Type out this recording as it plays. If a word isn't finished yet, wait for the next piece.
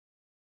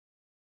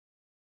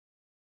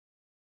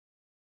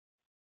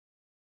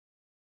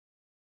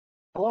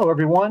Hello,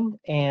 everyone,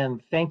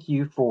 and thank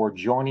you for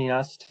joining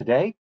us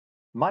today.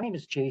 My name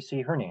is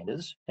JC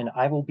Hernandez, and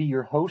I will be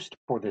your host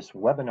for this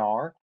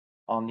webinar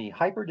on the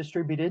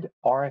Hyper-Distributed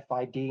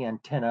RFID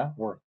Antenna,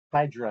 or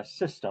HYDRA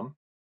system,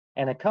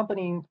 and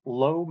accompanying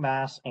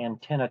low-mass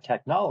antenna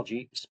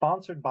technology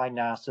sponsored by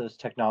NASA's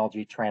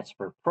Technology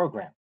Transfer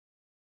Program.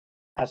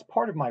 As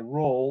part of my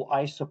role,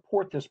 I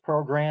support this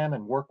program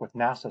and work with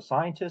NASA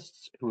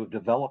scientists who have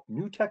developed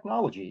new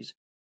technologies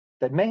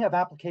that may have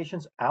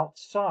applications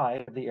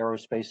outside of the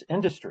aerospace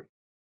industry.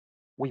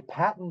 We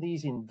patent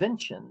these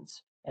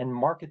inventions and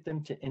market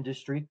them to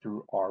industry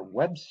through our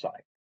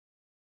website.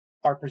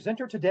 Our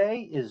presenter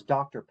today is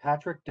Dr.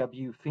 Patrick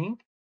W.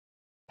 Fink.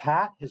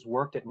 Pat has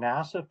worked at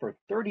NASA for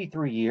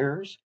 33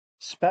 years,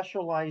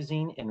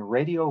 specializing in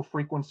radio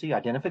frequency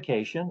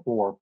identification,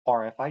 or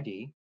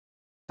RFID,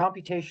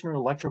 computational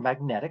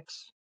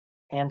electromagnetics,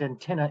 and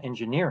antenna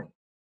engineering.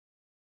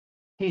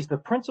 He's the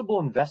principal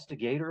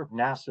investigator of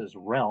NASA's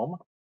REALM,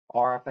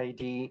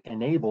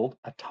 RFID-enabled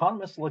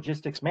autonomous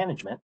logistics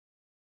management,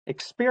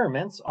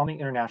 experiments on the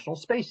International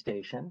Space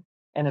Station,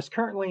 and is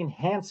currently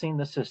enhancing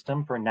the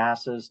system for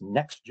NASA's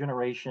next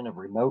generation of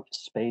remote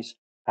space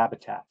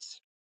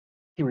habitats.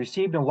 He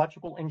received an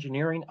electrical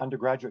engineering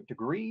undergraduate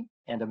degree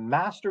and a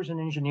master's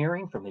in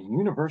engineering from the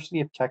University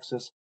of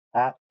Texas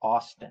at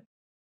Austin.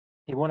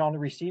 He went on to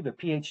receive a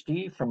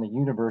PhD from the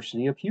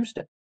University of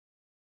Houston.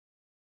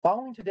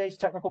 Following today's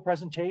technical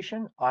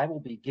presentation, I will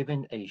be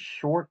given a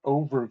short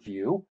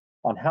overview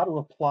on how to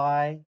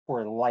apply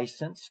for a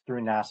license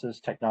through NASA's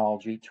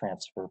Technology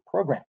Transfer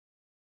Program.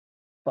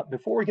 But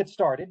before we get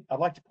started, I'd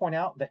like to point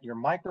out that your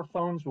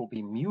microphones will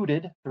be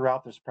muted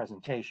throughout this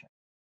presentation.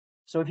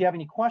 So if you have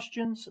any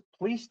questions,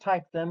 please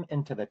type them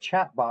into the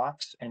chat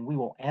box and we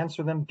will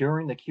answer them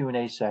during the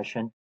Q&A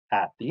session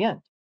at the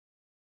end.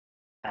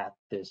 At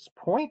this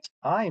point,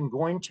 I am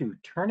going to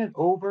turn it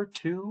over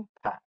to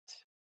Pat.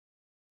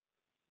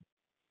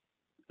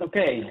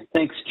 Okay,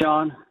 thanks,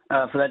 John,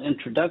 for that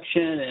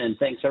introduction, and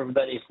thanks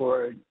everybody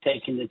for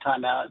taking the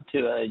time out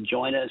to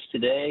join us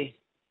today.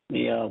 Let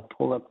me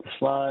pull up the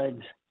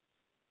slides.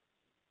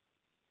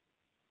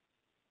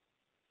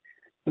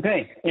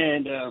 Okay,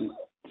 and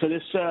so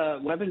this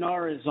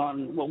webinar is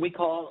on what we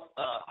call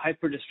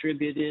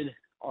Hyper-Distributed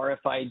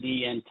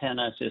RFID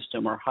Antenna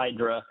System, or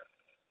HYDRA,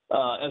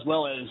 as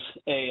well as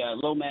a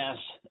low-mass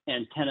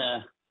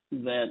antenna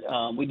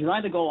that we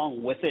designed to go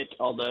along with it,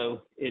 although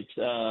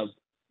it's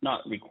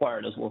not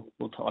required, as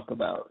we'll talk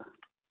about.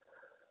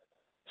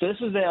 So this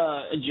is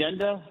the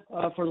agenda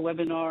for the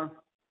webinar.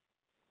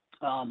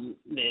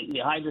 The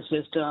HYDRA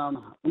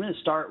system. I'm going to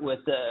start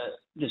with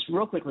just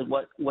real quickly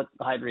what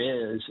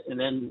HYDRA is, and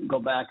then go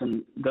back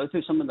and go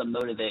through some of the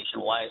motivation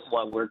why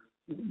we're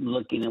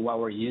looking and why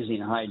we're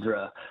using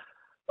HYDRA,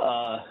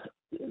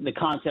 the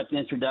concept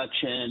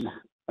introduction,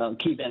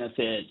 key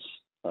benefits,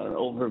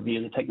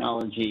 overview of the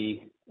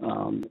technology,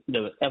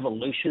 the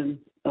evolution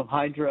of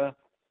HYDRA,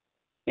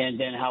 and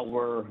then how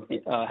we're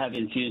have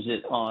infused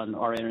it on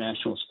our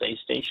International Space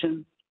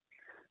Station.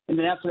 And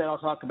then after that, I'll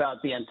talk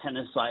about the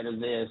antenna side of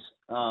this.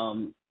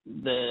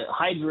 The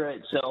HYDRA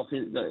itself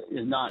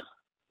is not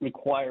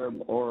required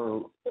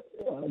or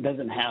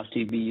doesn't have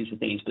to be used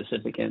with any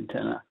specific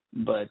antenna.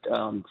 But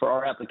for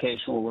our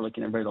application, where we're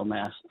looking at very low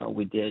mass,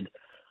 we did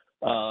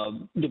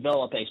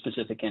develop a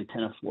specific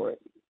antenna for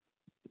it.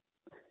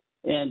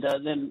 And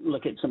then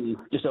look at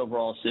some just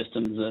overall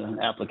systems,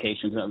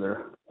 applications, and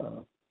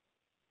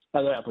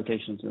other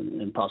applications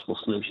and possible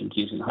solutions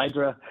using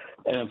HYDRA.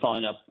 And then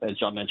following up, as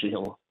John mentioned,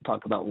 he'll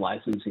talk about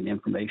licensing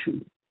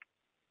information.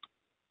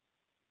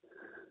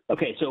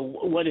 Okay, so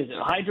what is it?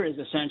 HYDRA is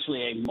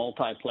essentially a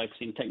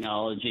multiplexing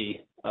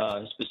technology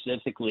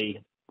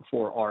specifically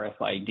for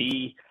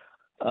RFID.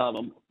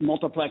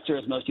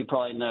 Multiplexer, as most of you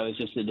probably know, is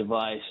just a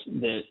device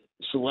that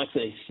selects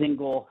a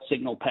single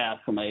signal path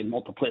from a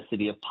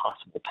multiplicity of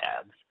possible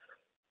paths.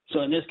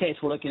 So in this case,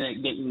 we're looking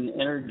at getting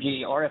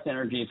energy, RF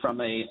energy,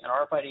 from an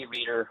RFID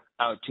reader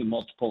out to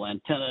multiple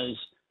antennas.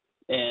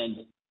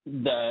 And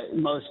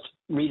most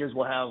readers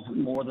will have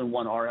more than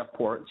one RF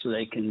port, so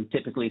they can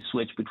typically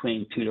switch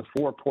between 2 to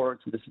 4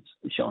 ports. This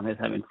is shown as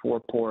having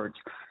 4 ports.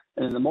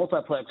 And then the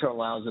multiplexer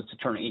allows us to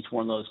turn each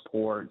one of those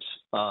ports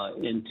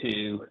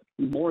into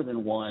more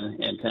than one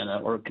antenna,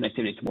 or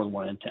connectivity to more than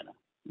one antenna.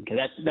 Okay,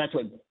 that's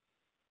what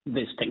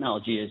this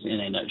technology is in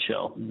a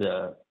nutshell,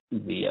 the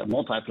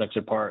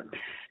multiplexer part.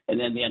 And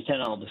then the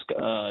antenna I'll just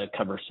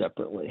cover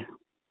separately.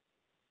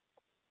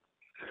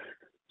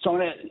 So I'm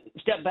going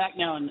to step back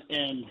now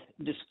and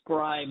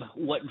describe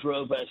what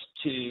drove us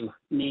to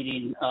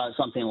needing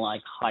something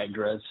like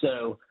HYDRA.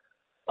 So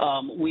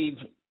we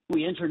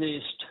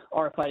introduced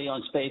RFID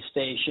on Space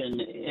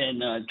Station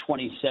in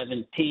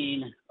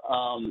 2017.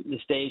 The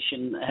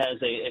station has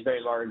a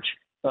very large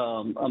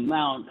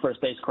amount for a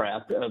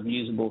spacecraft of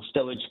usable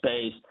stowage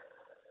space.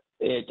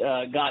 It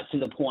got to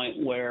the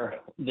point where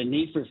the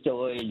need for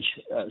stowage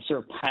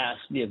surpassed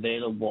the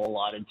available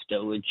allotted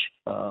stowage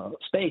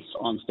space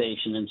on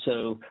station. And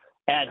so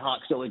ad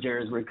hoc stowage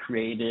areas were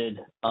created.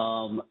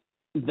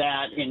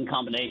 That, in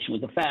combination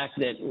with the fact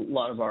that a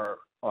lot of our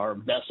our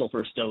vessel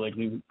for stowage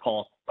we would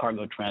call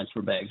cargo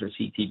transfer bags, or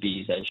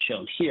CTBs, as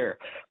shown here.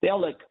 They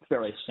all look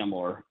fairly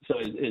similar, so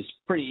it's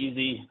pretty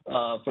easy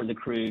for the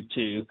crew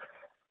to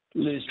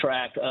lose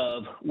track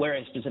of where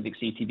a specific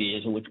CTB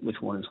is and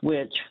which one is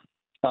which.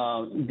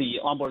 The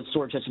onboard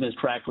storage system is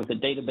tracked with a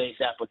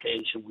database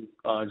application.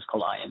 It's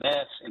called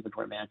IMS,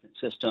 Inventory Management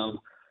System.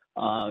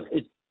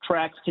 It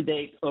tracks to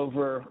date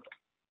over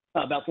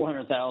about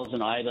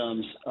 400,000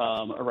 items.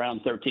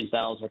 Around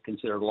 13,000 are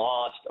considered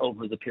lost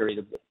over the period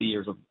of the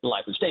years of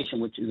life of station,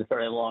 which is a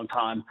fairly long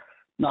time.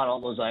 Not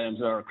all those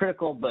items are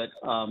critical, but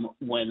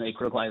when a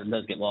critical item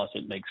does get lost,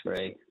 it makes for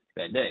a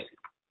bad day.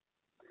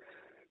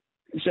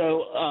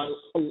 So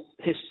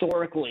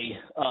historically,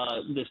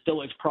 the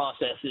stowage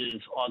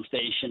processes on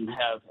station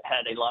have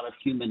had a lot of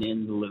human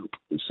in the loop.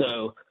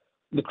 So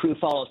the crew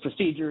follows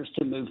procedures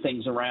to move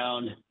things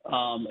around,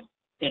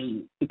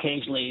 and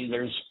occasionally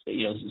there's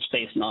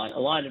space not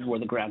allotted where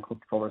the ground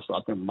controllers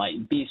thought there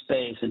might be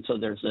space, and so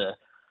there's a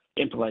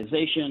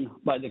improvisation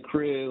by the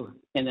crew,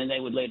 and then they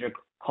would later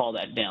call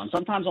that down.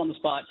 Sometimes on the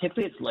spot,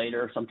 typically it's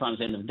later, sometimes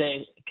end of the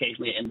day,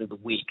 occasionally end of the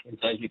week. And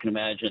so as you can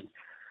imagine,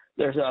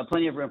 there's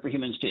plenty of room for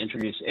humans to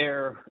introduce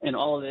error, and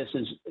all of this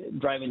has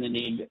driven the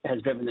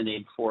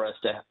need for us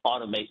to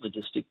automate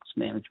logistics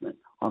management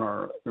on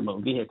our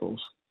remote vehicles.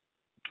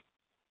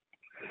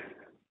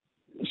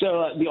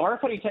 So the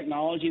RFID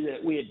technology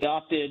that we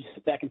adopted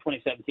back in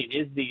 2017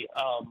 is the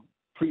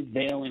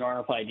prevailing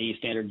RFID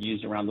standard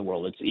used around the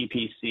world. It's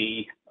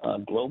EPC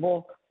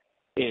global.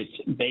 It's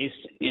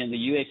based in the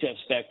UHF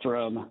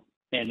spectrum,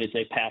 and it's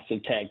a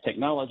passive tag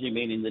technology,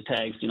 meaning the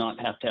tags do not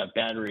have to have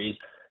batteries.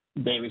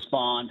 They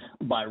respond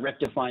by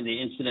rectifying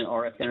the incident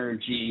RF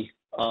energy,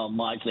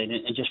 modulating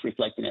it, and just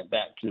reflecting it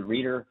back to the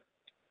reader.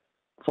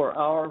 For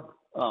our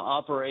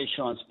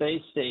operation on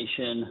space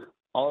station,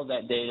 all of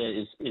that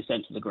data is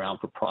sent to the ground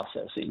for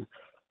processing.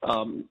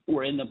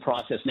 We're in the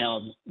process now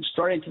of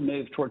starting to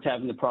move towards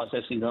having the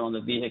processing done on the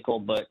vehicle,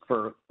 but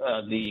for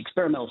the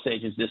experimental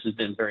stages, this has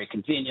been very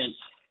convenient.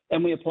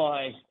 And we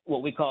apply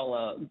what we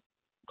call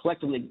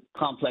collectively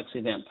complex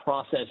event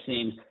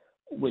processing,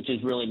 which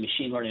is really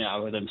machine learning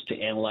algorithms to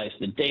analyze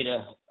the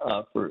data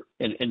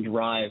and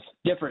derive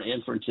different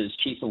inferences,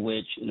 chief of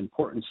which, in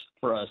importance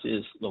for us,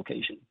 is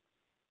location.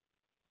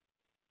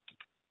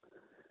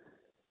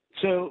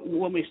 So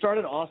when we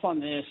started off on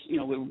this,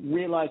 we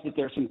realized that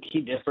there's some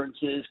key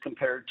differences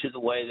compared to the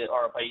way that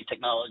RFID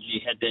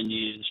technology had been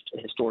used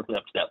historically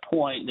up to that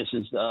point. This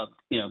is,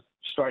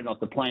 starting off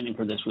the planning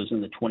for this was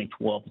in the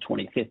 2012 to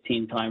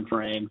 2015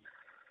 timeframe.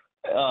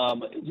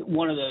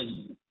 One of those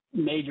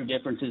major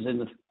differences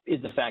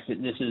is the fact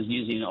that this is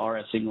using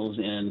RF signals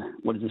in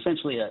what is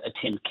essentially a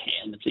tin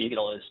can. So you get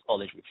all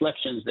these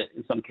reflections that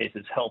in some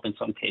cases help, in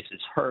some cases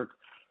hurt.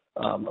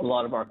 A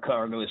lot of our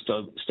cargo is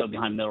stowed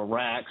behind metal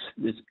racks.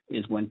 This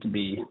is going to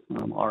be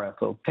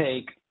RF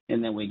opaque,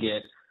 and then we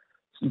get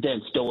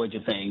dense stowage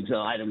of things,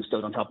 items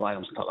stowed on top of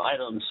items on top of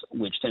items,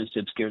 which tends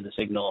to obscure the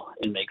signal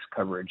and makes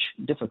coverage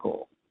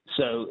difficult.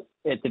 So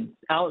at the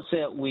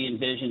outset, we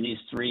envision these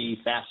three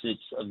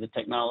facets of the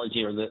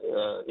technology, or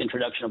the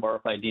introduction of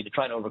RFID, to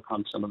try to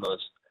overcome some of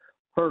those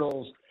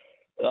hurdles.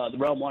 The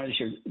Realm 1 is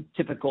your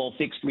typical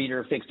fixed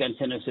reader, fixed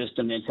antenna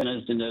system. The antenna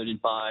is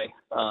denoted by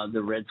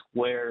the red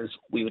squares.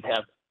 We would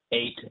have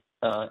 8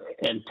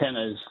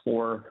 antennas,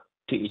 4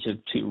 to each of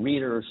 2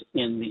 readers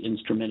in the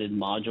instrumented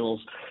modules.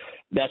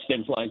 That's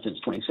been flying since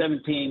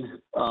 2017.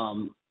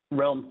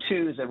 Realm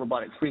 2 is a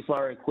robotic free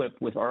flyer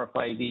equipped with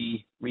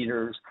RFID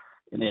readers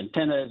and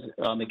antennas.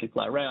 It can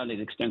fly around.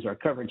 It extends our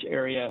coverage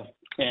area,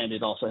 and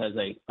it also has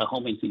a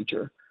homing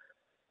feature.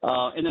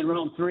 And then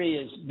Realm 3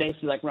 is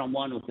basically like Realm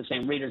 1 with the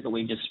same readers, but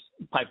we just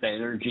pipe that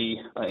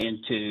energy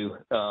into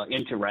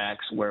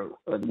racks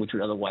which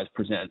would otherwise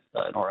present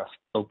an RF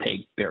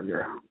opaque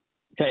barrier.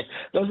 Okay,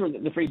 those were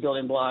the 3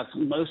 building blocks.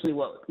 Mostly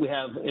what we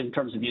have in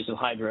terms of use of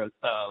HYDRA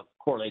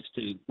correlates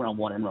to Realm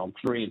 1 and Realm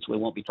 3, and so we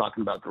won't be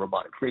talking about the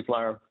robotic free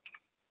flyer.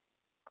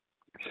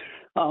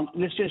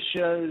 This just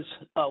shows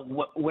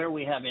where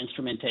we have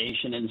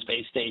instrumentation in the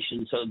space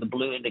station. So the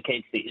blue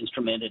indicates the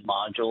instrumented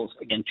modules,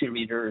 again, 2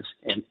 readers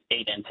and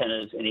 8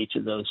 antennas in each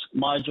of those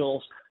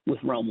modules with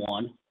Realm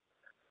 1.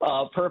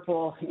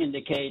 Purple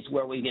indicates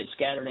where we get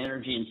scattered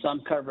energy in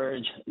some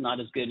coverage, not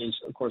as good as,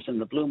 of course, in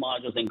the blue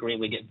modules. In green,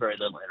 we get very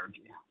little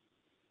energy.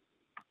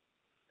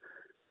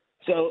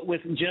 So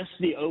with just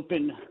the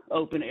open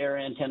air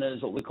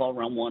antennas, what we call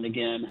Realm 1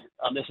 again,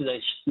 this is a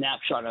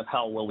snapshot of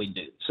how well we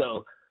do.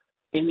 So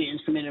in the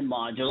instrumented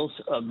modules,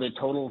 of the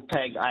total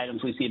tagged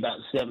items, we see about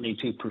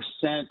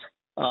 72%.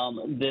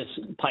 This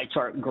pie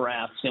chart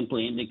graph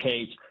simply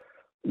indicates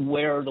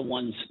where the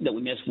ones that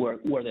we missed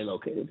were they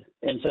located.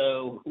 And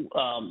so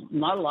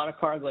not a lot of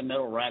cargo and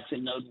metal racks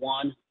in Node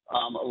 1. A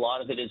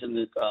lot of it is in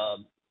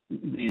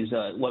these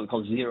what we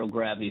call zero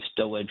gravity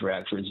stowage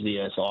racks, or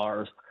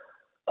ZSRs.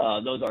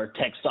 Those are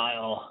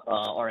textile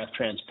RF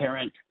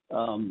transparent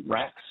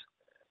racks.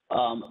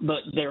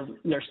 But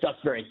they're stuffed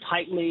very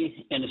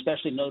tightly, and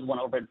especially Node 1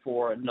 overhead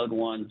 4 and Node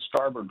 1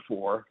 starboard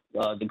 4,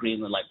 the green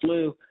and the light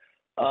blue,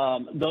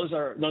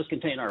 Those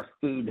contain our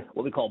food,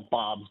 what we call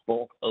Bob's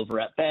bulk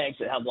overwrap bags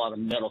that have a lot of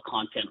metal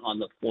content on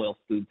the foil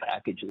food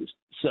packages.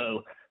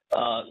 So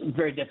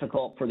very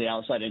difficult for the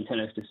outside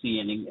antennas to see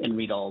and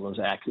read all of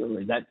those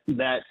accurately.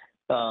 That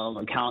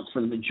accounts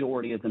for the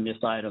majority of the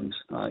missed items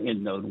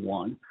in node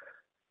 1.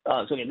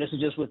 So again, this is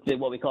just with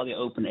what we call the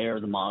open air,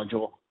 the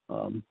module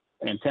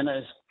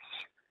antennas.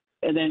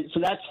 And then, so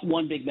that's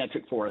one big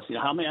metric for us.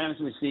 How many items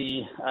do we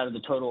see out of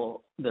the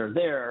total that are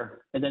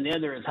there? And then the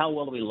other is how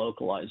well do we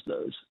localize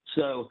those?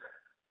 So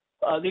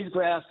these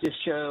graphs just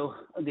show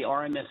the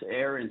RMS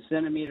error in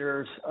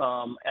centimeters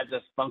as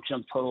a function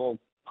of total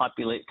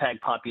tag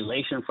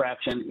population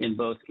fraction in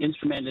both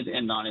instrumented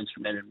and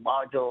non-instrumented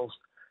modules.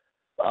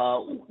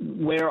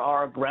 Where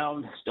our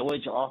ground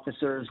stowage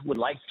officers would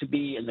like to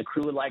be and the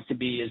crew would like to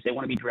be is they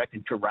want to be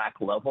directed to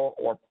rack level,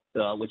 or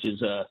which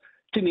is a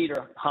 2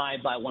 meter high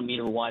by 1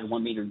 meter wide,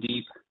 1 meter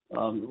deep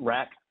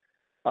rack.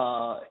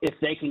 If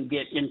they can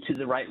get into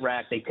the right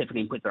rack, they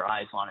typically put their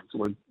eyes on it. So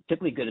we're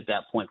typically good at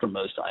that point for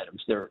most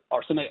items. There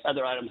are some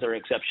other items that are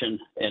exception,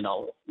 and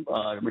I'll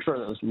refer to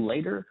those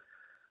later.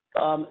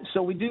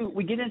 So we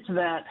get into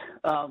that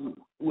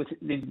with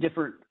the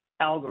different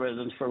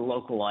algorithms for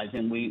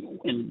localizing.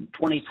 In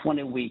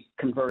 2020, we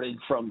converted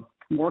from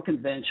more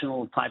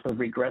conventional type of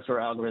regressor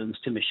algorithms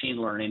to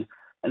machine learning,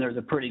 and there's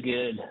a pretty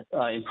good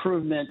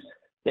improvement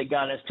that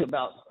got us to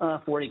about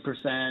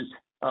 40%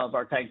 of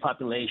our tag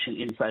population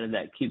inside of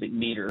that cubic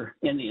meter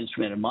in the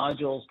instrumented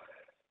modules.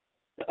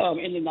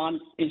 In the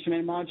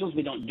non-instrumented modules,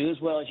 we don't do as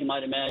well as you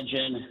might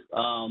imagine,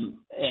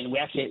 and we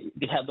actually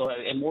have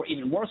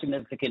even more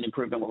significant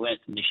improvement when we went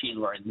to machine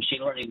learning.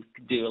 Machine learning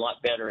could do a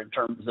lot better in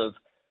terms of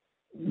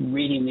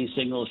reading these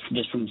signals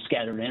just from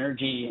scattered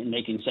energy and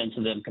making sense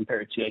of them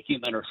compared to a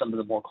human or some of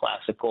the more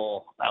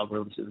classical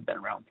algorithms that have been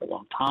around for a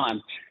long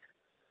time.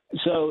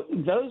 So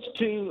those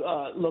two,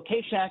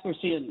 location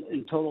accuracy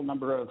and total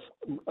number of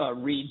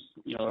read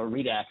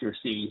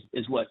accuracy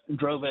is what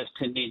drove us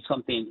to need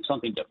something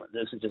different.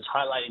 This is just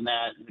highlighting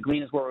that. The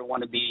green is where we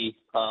want to be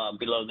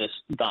below this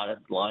dotted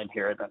line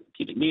here at the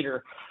cubic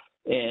meter,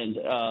 and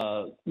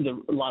a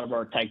lot of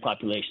our tag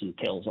population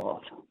tails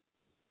off.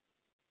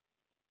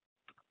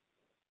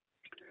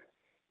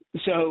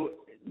 So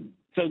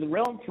the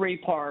realm 3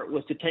 part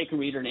was to take a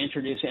reader and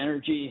introduce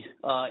energy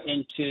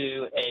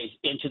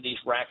into these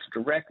racks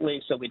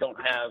directly, so we don't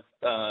have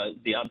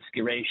the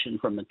obscuration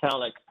from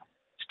metallic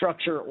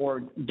structure or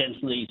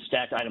densely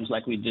stacked items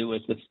like we do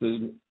with the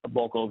food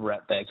bulk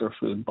overwrap bags or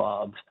food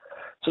bobs.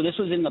 So this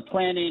was in the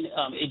planning.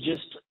 It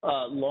just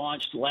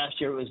launched last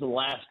year. It was the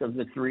last of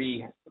the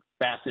 3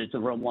 facets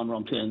of realm 1,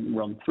 realm 2, and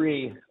realm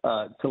 3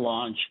 to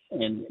launch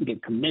and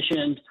get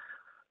commissioned.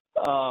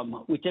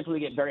 We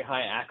typically get very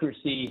high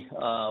accuracy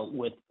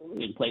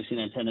in placing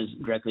antennas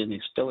directly in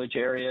these stowage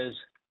areas.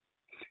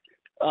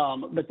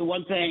 But the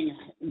one thing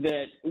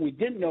that we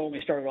didn't know when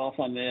we started off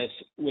on this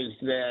was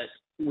that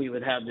we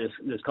would have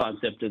this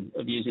concept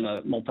of using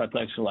a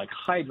multiplexer like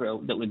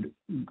HYDRA that would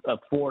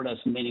afford us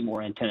many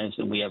more antennas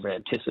than we ever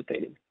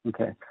anticipated.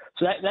 Okay,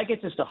 so that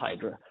gets us to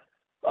HYDRA.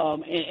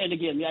 And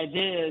again, the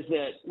idea is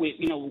that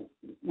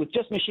with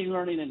just machine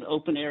learning and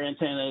open air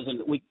antennas,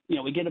 and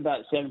we get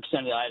about 7% of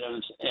the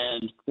items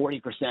and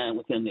 40%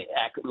 within the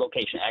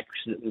location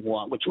accuracy that we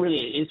want, which really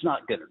is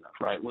not good enough,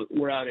 right?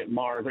 We're out at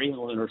Mars or even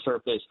on the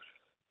surface,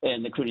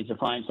 and the crew needs to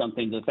find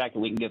something. The fact that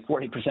we can get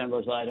 40% of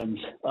those items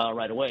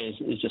right away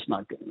is just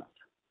not good enough.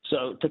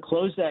 So to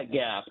close that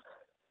gap,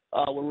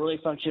 we're really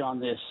functioning on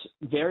this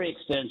very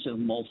extensive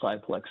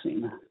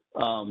multiplexing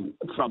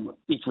from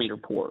each reader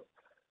port.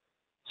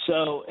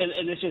 So,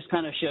 and this just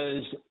kind of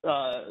shows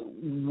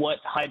what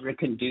HYDRA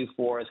can do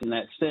for us in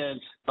that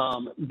sense.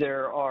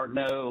 There are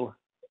no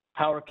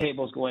power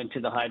cables going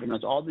to the HYDRA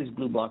nodes. All these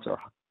blue blocks are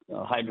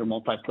HYDRA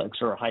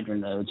multiplexer or HYDRA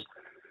nodes,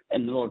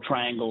 and the little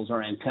triangles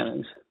are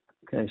antennas.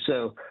 Okay,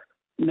 so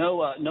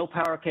no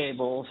power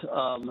cables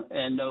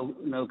and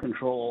no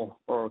control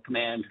or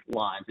command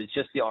lines. It's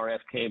just the RF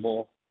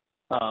cable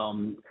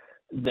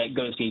that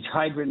goes to each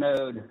HYDRA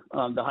node.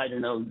 The HYDRA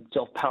node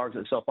self-powers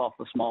itself off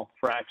a small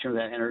fraction of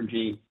that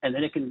energy, and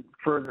then it can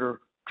further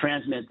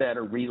transmit that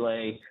or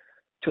relay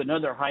to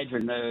another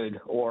HYDRA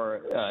node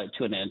or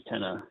to an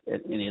antenna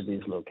at any of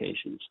these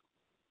locations.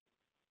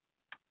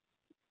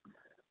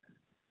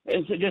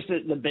 And so just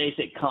the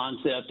basic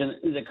concept,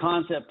 and the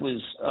concept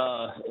was,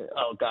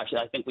 oh gosh,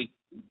 I think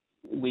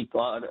we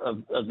thought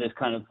of this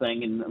kind of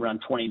thing in around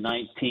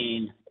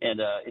 2019, and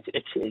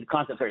the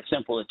concept's very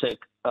simple. It took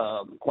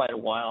quite a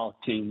while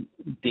to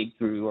dig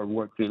through or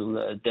work through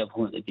the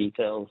devil in the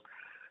details.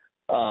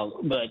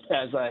 But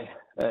as I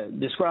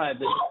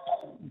described,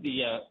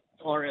 the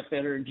RF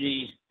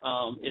energy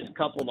is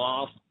coupled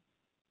off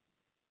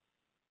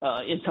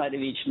inside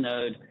of each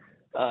node,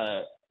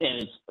 and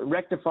it's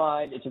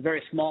rectified. It's a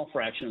very small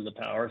fraction of the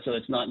power, so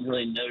it's not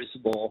really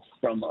noticeable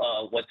from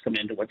what's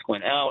coming in to what's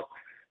going out.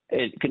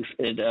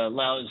 It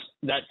allows,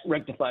 that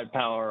rectified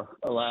power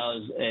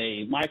allows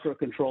a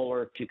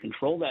microcontroller to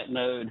control that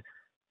node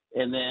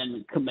and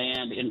then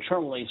command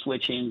internally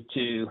switching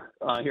to,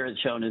 here it's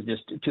shown as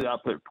just 2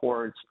 output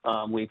ports.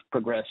 We've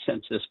progressed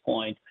since this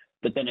point,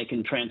 but then it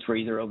can transfer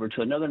either over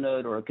to another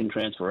node or it can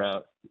transfer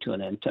out to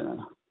an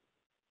antenna.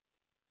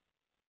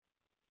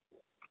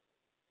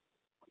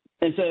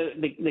 And so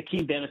the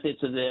key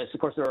benefits of this, of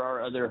course, there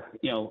are other,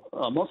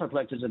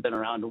 multiplexers have been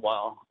around a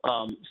while.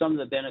 Some of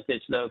the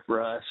benefits, though,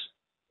 for us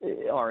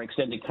are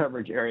extended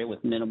coverage area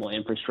with minimal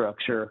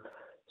infrastructure.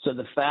 So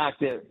the fact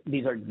that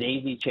these are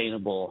daisy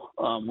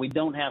chainable, we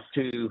don't have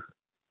to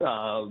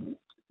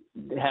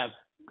have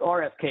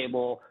RF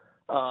cable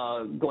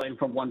going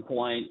from one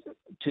point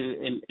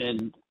to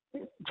and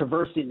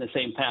traversing the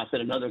same path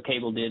that another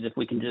cable did. If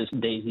we can just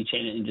daisy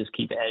chain it and just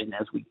keep adding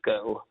as we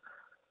go.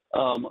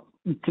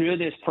 Through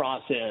this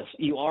process,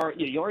 you are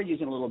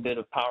using a little bit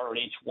of power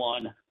in each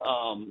one,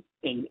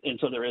 and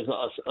so there is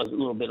a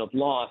little bit of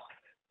loss.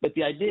 But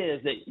the idea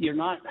is that you're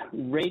not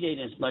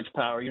radiating as much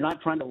power. You're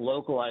not trying to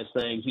localize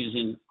things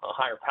using a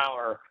higher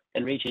power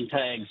and reaching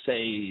tags,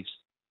 say,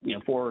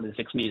 4 to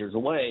 6 meters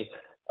away.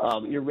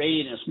 You're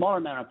radiating a smaller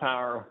amount of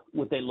power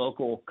with a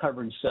local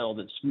coverage cell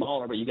that's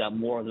smaller, but you got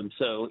more of them.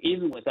 So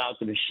even without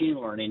the machine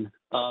learning,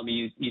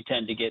 you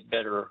tend to get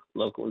better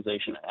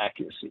localization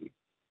accuracy.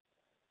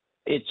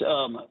 It's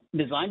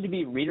designed to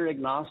be reader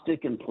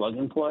agnostic and plug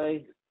and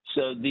play.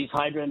 So these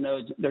HYDRA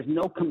nodes, there's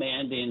no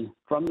commanding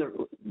from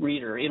the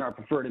reader in our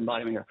preferred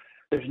embodiment here.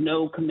 There's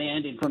no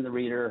commanding from the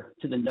reader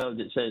to the node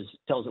that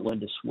tells it when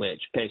to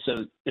switch. Okay,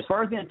 so as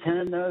far as the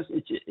antenna knows,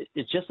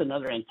 it's just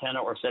another antenna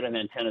or set of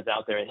antennas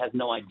out there. It has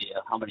no idea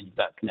how many you've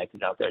got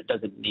connected out there. It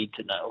doesn't need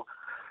to know.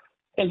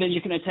 And then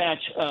you can attach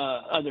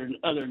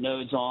other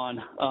nodes on.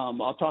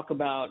 I'll talk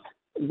about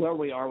where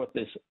we are with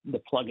the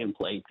plug and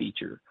play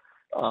feature.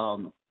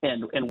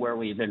 And where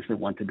we eventually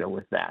want to go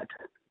with that.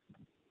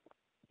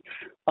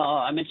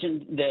 I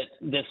mentioned that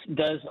this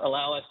does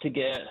allow us to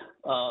get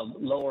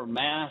lower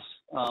mass,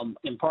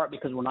 in part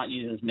because we're not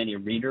using as many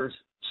readers.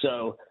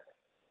 So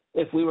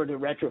if we were to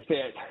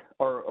retrofit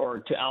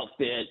or to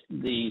outfit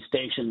the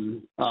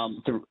station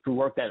to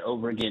work that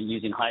over again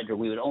using HYDRA,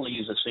 we would only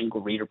use a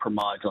single reader per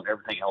module, and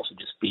everything else would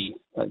just be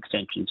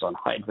extensions on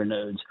HYDRA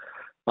nodes.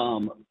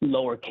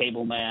 Lower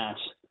cable mass,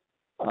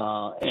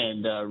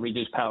 and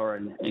reduced power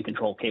and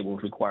control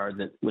cables required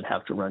that would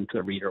have to run to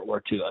a reader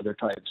or to other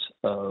types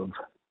of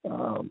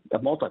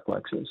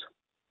multiplexes.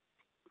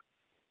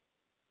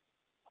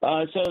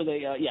 So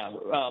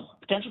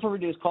potential for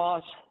reduced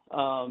costs,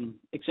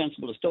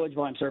 extensible to stowage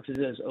volume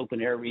surfaces,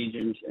 open air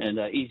regions, and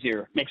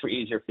makes for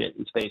easier fit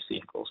in space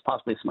vehicles,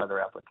 possibly some other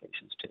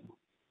applications too.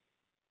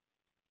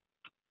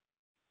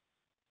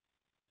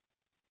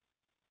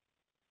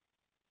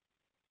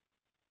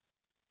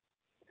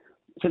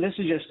 So this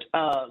is just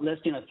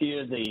listing a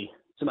few of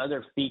some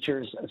other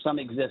features, some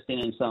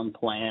existing and some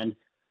planned.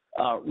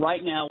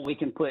 Right now, we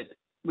can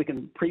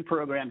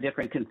pre-program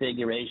different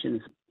configurations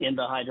in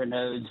the HYDRA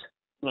nodes.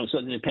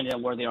 So depending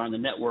on where they are on the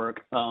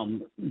network,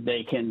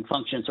 they can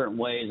function certain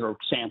ways or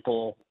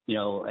sample,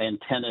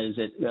 antennas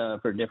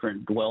for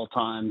different dwell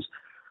times.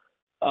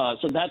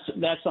 So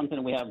that's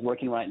something we have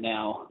working right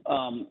now.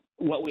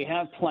 What we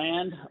have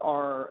planned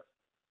are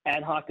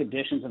ad hoc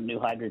additions of new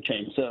HYDRA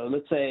chains. So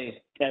let's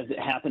say, as it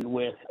happened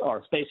with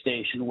our space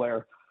station,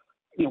 where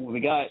we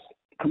got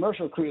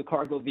commercial crew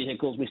cargo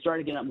vehicles, we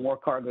started getting up more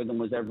cargo than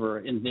was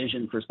ever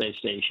envisioned for space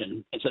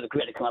station, and so we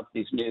had to come up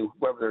with these new,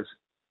 wherever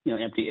there's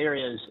empty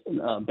areas,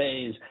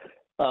 bays,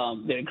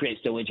 they would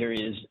create stowage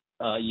areas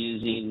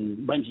using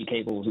bungee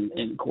cables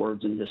and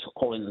cords and just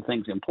holding the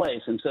things in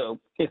place. And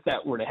so if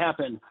that were to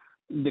happen,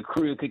 the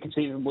crew could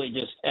conceivably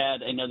just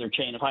add another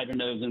chain of HYDRA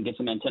nodes and get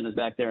some antennas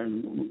back there,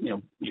 and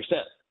you're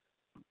set.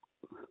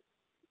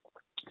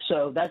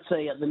 So that's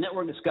the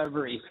network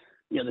discovery,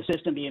 the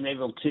system being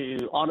able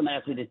to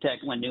automatically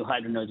detect when new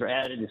HYDRA nodes are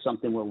added is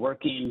something we're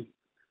working.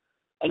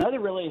 Another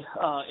really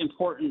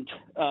important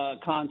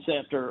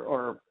concept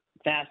or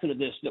facet of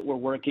this that we're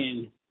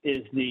working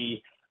is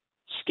the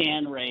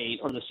scan rate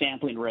or the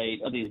sampling rate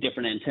of these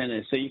different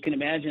antennas. So you can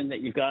imagine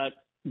that you've got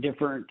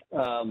different,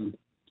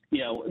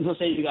 let's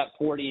say you've got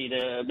 40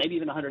 to maybe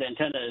even 100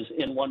 antennas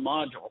in one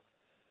module.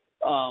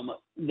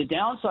 The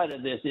downside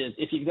of this is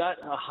if you've got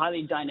a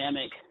highly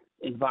dynamic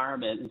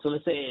environment, and so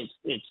let's say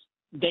it's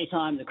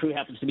daytime, the crew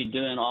happens to be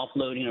doing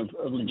offloading of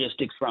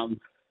logistics from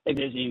a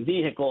visiting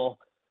vehicle.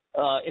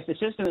 If the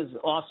system is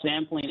off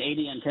sampling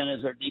 80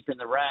 antennas or deep in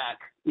the rack,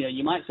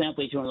 you might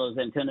sample each one of those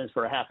antennas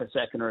for a half a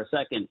second or a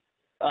second.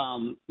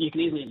 You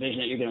can easily envision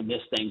that you're going to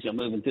miss things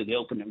moving through the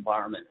open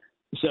environment.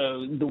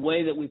 So the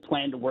way that we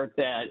plan to work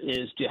that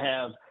is to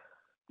have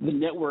the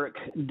network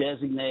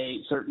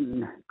designate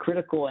certain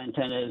critical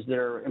antennas that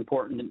are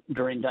important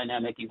during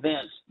dynamic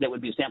events that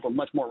would be sampled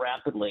much more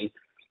rapidly.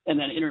 And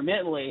then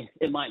intermittently,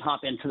 it might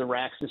hop into the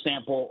racks to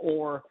sample,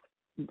 or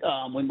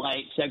we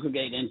might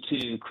segregate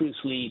into crew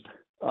sleep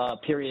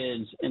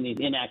periods in these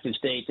inactive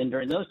states. And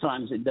during those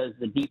times, it does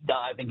the deep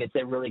dive and gets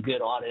a really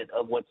good audit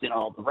of what's in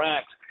all the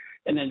racks.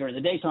 And then during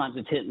the daytimes,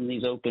 it's hitting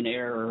these open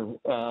air,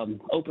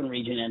 open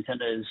region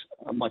antennas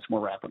much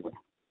more rapidly.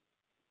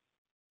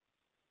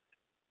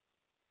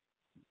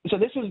 So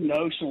this is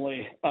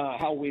notionally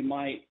how we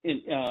might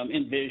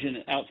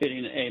envision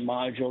outfitting a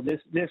module.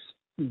 This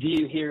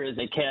view here is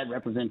a CAD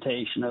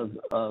representation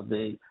of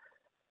the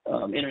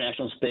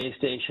International Space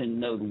Station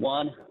Node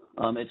 1.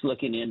 It's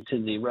looking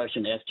into the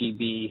Russian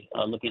FGB,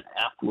 looking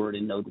afterward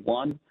in Node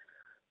 1.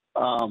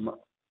 The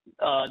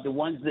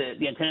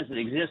antennas that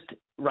exist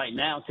right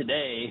now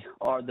today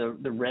are the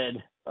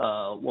red,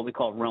 what we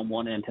call Realm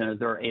 1 antennas.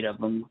 There are 8 of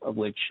them, of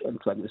which it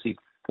looks like we see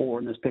 4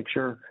 in this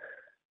picture,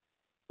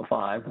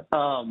 5.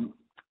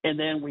 And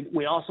then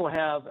we also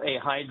have a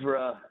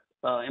HYDRA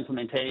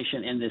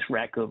implementation in this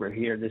rack over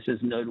here. This is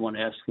Node 1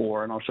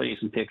 S4, and I'll show you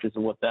some pictures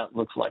of what that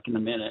looks like in a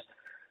minute.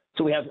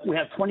 So we have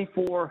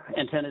 24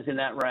 antennas in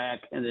that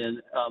rack, and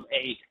then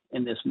 8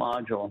 in this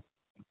module.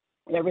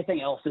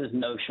 Everything else is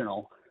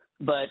notional,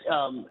 but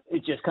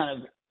it just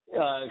kind of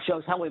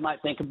shows how we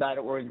might think about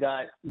it, where we've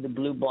got the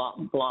blue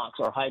blocks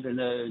are HYDRA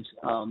nodes,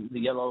 the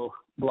yellow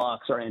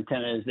blocks are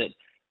antennas that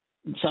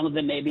some of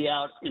them may be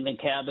out in the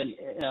cabin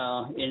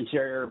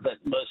interior, but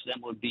most of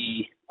them would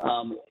be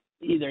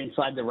either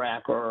inside the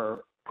rack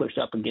or pushed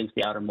up against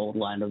the outer mold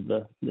line of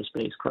the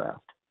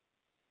spacecraft.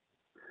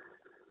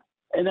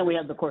 And then we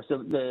have, of course,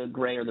 the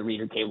gray or the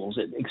reader cables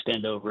that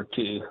extend over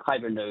to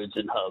HYDRA nodes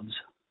and hubs.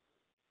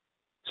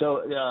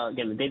 So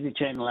again, the daisy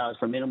chain allows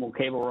for minimal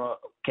cable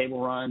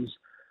runs.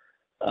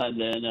 And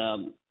then,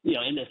 you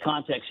know, in this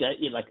context,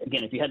 like,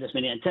 again, if you had this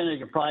many antennas,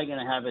 you're probably going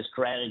to have a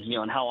strategy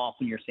on how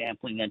often you're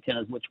sampling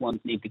antennas, which ones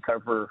need to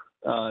cover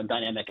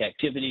dynamic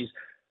activities.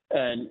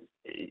 And,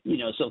 you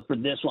know, so for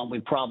this one, we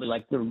probably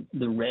like the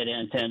red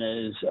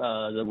antennas,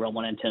 the Realm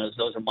 1 antennas,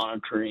 those are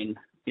monitoring,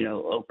 you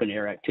know, open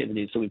air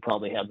activities. So we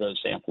probably have those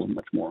sampled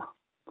much more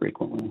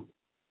frequently.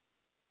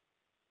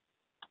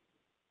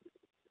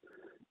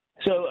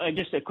 So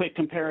just a quick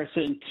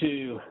comparison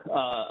to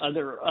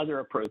other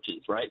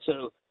approaches, right?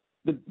 So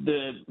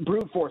the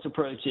brute force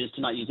approach is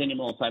to not use any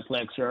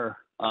multiplexer.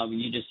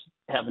 You just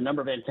have a number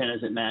of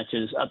antennas that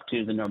matches up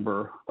to the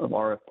number of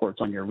RF ports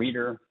on your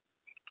reader.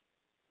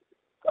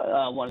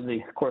 One of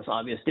the, of course,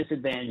 obvious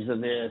disadvantages of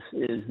this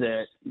is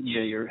that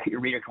your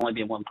reader can only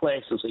be in one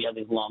place, so you have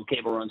these long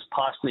cable runs,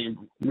 possibly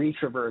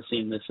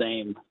retraversing the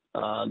same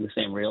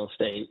real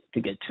estate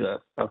to get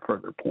to a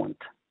further point.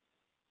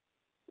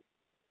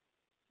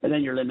 And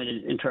then you're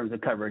limited in terms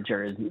of coverage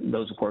areas.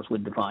 Those, of course,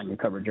 would define your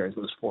coverage areas,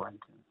 those 4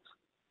 antennas.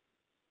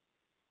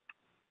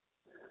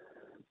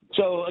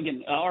 So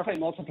again, RFID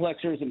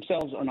multiplexers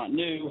themselves are not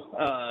new.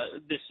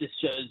 This just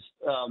shows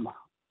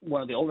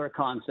one of the older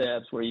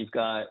concepts where you've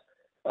got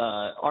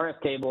RF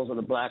cables or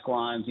the black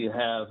lines. You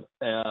have,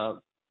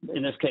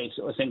 in this case,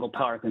 a single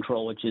power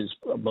control, which is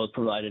both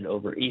provided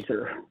over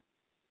ether.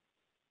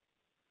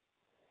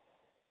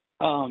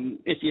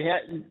 If you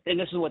had, and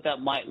this is what that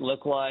might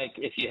look like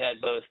if you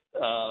had both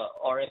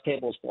RF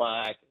cables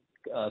black,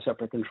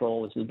 separate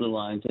control, which is blue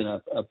lines, and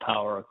a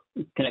power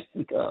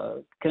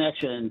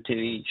connection to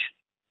each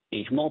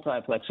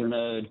multiplexer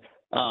node.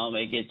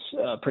 It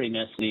gets pretty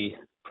messy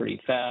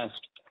pretty fast.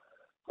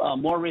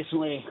 More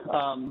recently,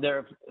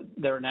 there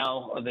are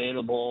now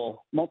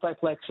available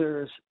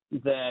multiplexers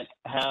that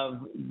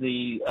have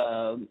the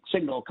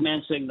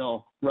command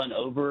signal run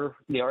over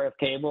the RF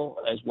cable,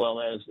 as well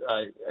as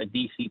a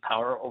DC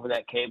power over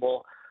that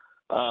cable.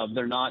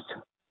 They're not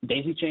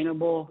daisy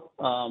chainable,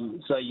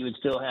 so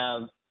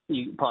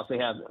you possibly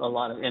have a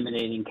lot of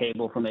emanating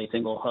cable from a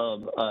single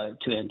hub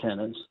to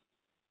antennas.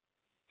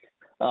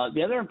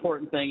 The other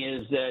important thing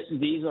is that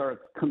these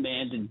are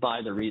commanded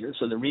by the reader.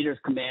 So the reader is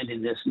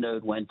commanding this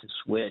node when to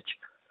switch,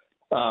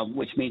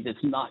 which means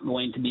it's not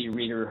going to be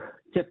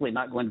typically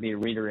not going to be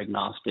reader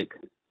agnostic.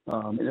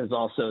 There's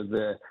also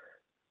the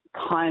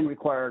time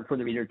required for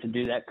the reader to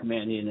do that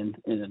commanding and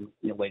then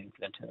waiting for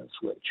the antenna to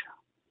switch.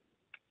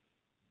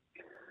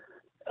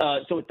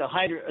 So with the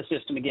HYDRA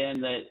system,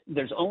 again,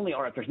 there's only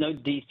RF. There's no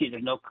DC.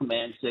 There's no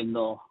command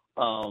signal.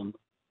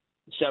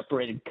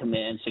 Separated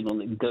command signal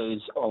that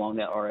goes along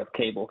that RF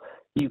cable.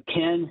 You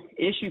can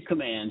issue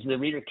commands. The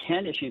reader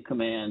can issue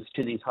commands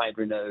to these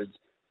HYDRA nodes.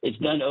 It's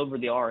done over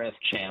the RF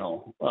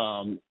channel.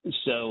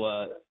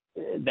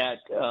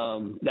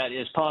 That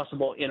is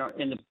possible.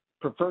 In the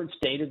preferred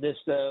state of this,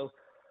 though,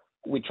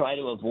 we try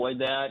to avoid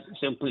that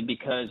simply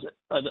because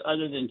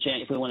other than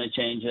if we want to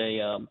change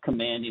a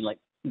commanding like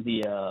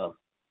the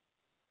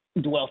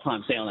dwell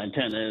time, say, on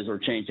antennas, or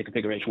change the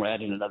configuration, we're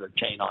adding another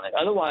chain on it.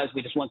 Otherwise,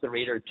 we just want the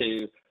reader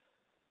to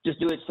just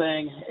do its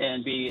thing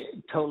and be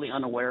totally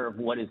unaware of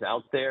what is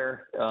out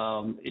there.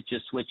 It's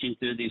just switching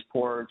through these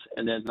ports,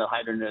 and then the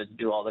HYDRA nodes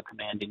do all the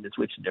commanding to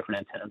switch to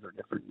different antennas or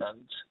different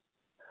nodes.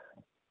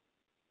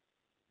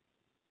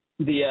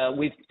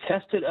 We've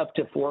tested up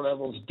to 4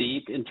 levels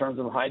deep in terms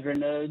of HYDRA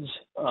nodes,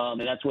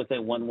 and that's with a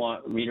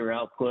 1-watt reader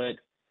output.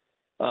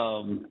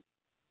 And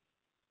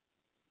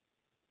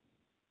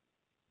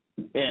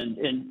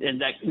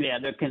that, yeah,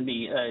 there can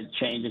be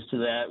changes to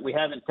that. We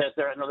haven't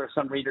tested. I know there are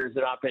some readers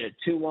that operate at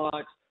 2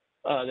 watts.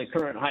 The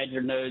current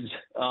HYDRA nodes,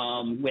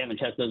 we haven't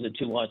tested those at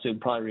 2 watts. It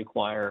would probably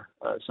require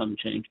some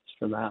changes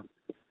for that.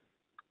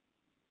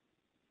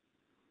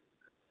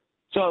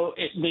 So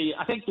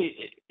I think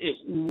it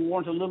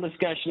warrants a little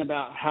discussion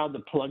about how the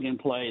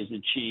plug-and-play is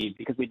achieved,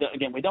 because we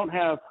don't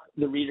have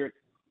the reader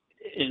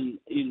in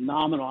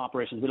nominal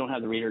operations. We don't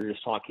have the reader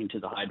just talking to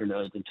the HYDRA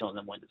nodes and telling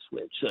them when to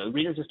switch. So the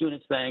reader's just doing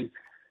its thing.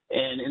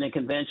 And in a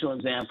conventional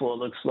example, it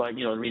looks like,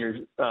 the reader's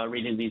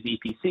reading these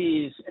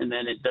EPCs, and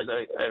then it does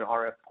an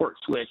RF port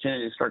switch,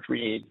 and it starts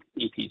reading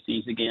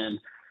EPCs again.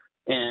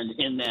 And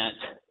in that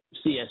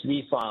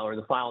CSV file, or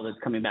the file that's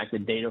coming back, the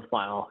data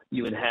file,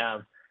 you would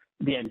have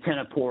the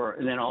antenna port,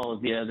 and then all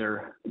of the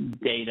other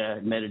data,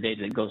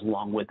 metadata that goes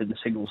along with it, the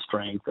signal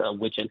strength,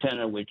 which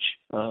antenna, which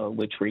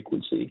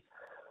frequency.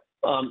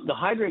 The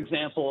HYDRA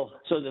example,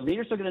 so the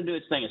reader's still going to do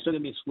its thing. It's still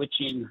going to be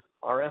switching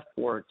RF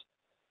ports,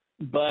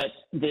 but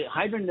the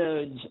HYDRA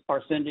nodes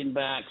are sending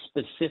back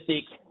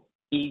specific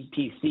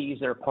EPCs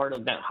that are part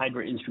of that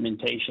HYDRA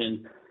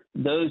instrumentation.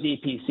 Those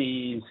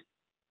EPCs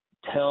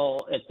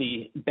tell at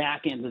the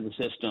back end of the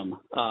system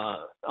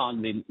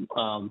on the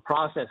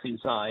processing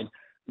side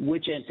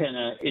which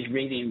antenna is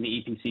reading the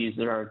EPCs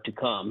that are to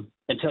come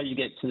until you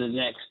get to the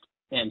next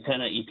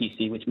antenna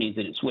EPC, which means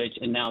that it switched,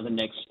 and now the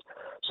next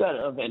set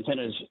of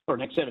antennas or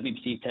next set of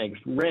EPC tags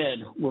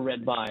were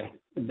read by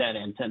that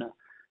antenna.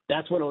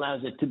 That's what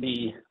allows it to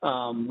be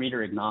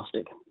reader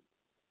agnostic.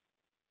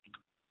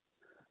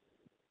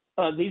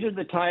 These are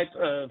the type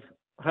of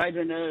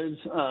HYDRA nodes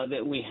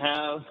that we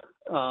have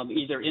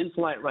either in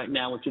flight right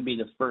now, which would be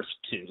the first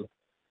two.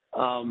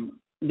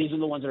 These are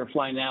the ones that are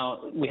flying now.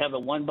 We have a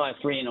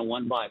 1x3 and a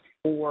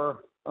 1x4.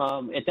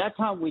 At that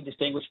time, we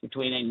distinguished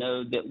between a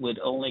node that would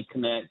only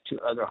connect to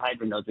other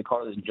HYDRA nodes. We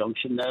call it a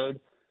junction node,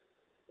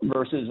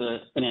 versus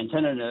an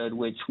antenna node,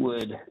 which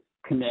would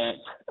connect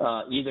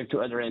either to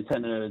other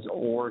antenna nodes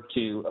or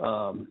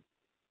to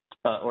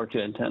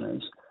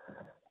antennas.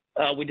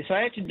 We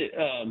decided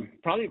to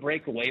probably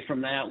break away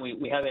from that.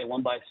 We have a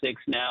 1x6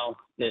 now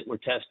that we're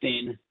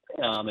testing.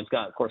 It's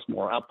got, of course,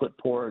 more output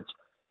ports,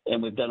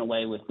 and we've done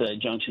away with the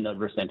junction node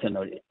versus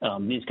antenna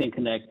node. These can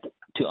connect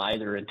to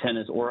either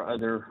antennas or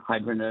other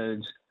HYDRA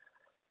nodes.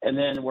 And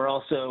then we're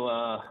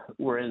also,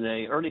 we're in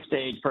the early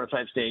stage,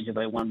 prototype stage of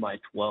a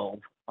 1x12.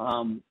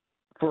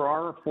 For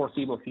our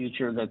foreseeable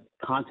future, the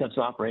concepts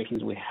of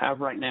operations we have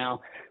right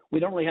now, we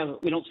don't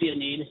see a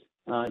need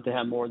to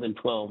have more than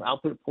 12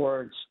 output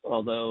ports,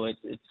 although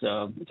it's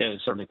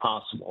certainly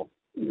possible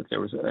if there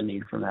was a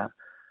need for that.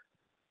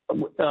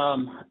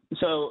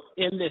 So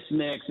in this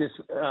mix,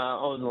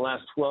 over the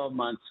last 12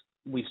 months,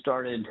 we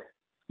started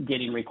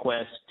getting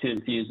requests to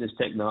infuse this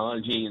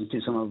technology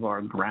into some of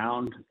our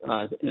ground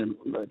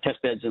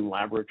test beds and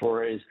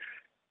laboratories.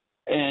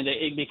 And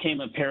it became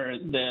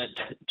apparent that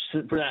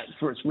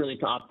for us really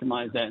to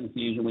optimize that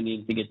infusion, we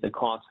needed to get the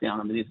costs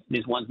down. I mean,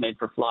 these ones made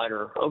for flight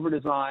are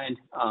over-designed.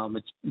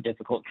 It's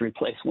difficult to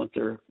replace once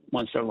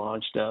they're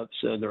launched up,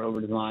 so they're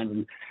over-designed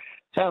and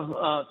have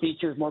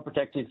features, more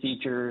protective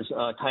features,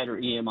 tighter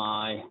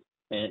EMI,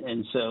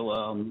 and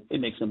so it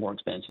makes them more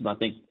expensive. I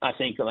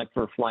think like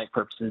for flight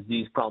purposes,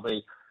 they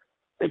probably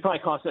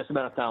cost us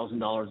about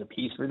 $1,000 a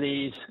piece for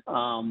these.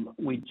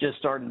 We just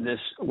started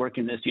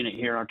working this unit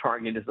here. Our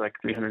target is like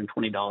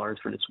 $320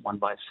 for this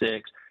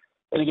 1x6.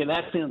 And again,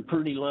 that's in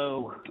pretty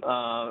low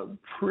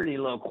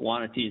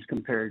quantities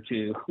compared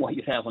to what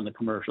you have on the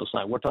commercial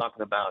side. We're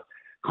talking about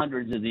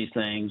hundreds of these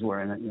things, where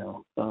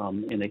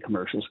in a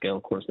commercial scale,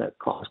 of course, that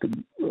cost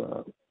could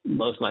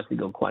most likely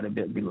go quite a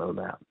bit below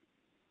that.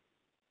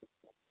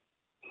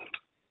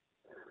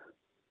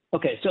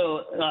 Okay,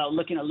 so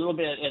looking a little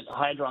bit at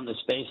HYDRA on the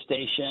space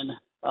station,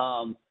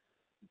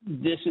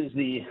 this is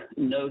the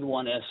Node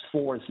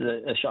 1S4.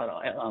 It's a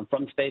shot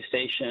from space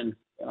station.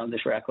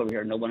 This rack over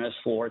here, Node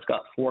 1S4. It's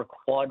got 4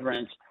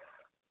 quadrants.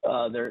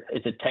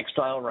 It's a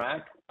textile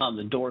rack.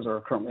 The doors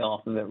are currently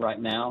off of it right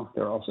now.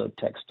 They're also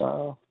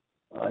textile.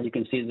 You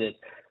can see that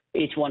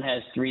each one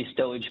has 3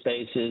 stowage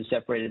spaces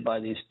separated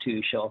by these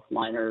 2 shelf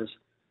liners.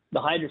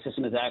 The HYDRA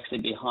system is actually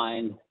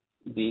behind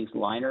these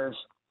liners.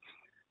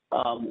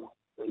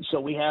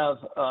 So we have,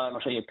 I'll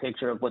show you a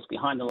picture of what's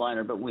behind the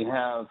liner, but we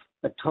have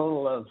a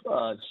total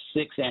of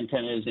 6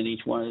 antennas in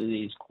each one of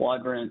these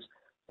quadrants.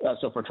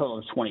 So for a total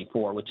of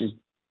 24,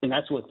 and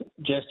that's with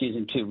just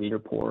using 2 reader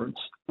ports.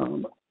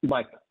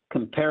 By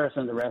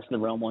comparison, the rest of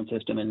the Realm 1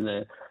 system and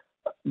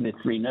the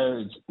 3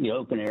 nodes, the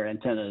open air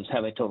antennas,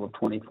 have a total of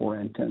 24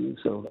 antennas.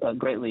 So a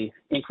greatly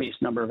increased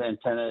number of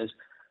antennas.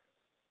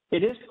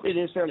 It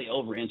is fairly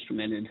over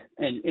instrumented,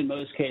 and in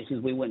most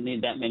cases, we wouldn't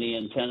need that many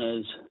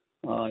antennas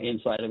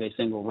inside of a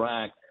single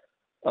rack.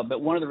 But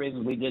one of the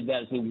reasons we did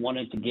that is we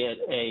wanted to get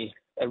a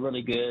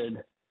really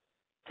good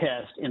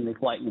test in the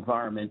flight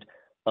environment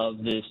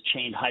of this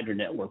chained HYDRA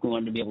network. We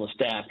wanted to be able to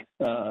stack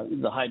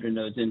the HYDRA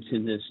nodes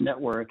into this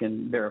network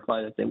and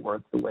verify that they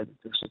work the way that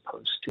they're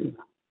supposed to.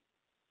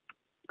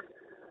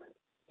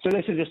 So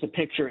this is just a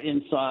picture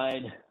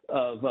inside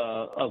of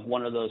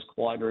one of those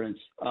quadrants.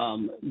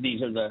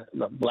 These are the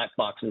black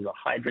boxes of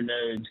HYDRA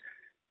nodes.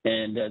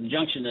 And the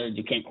junction nodes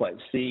you can't quite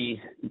see.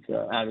 It's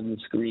out of the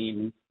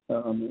screen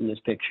in this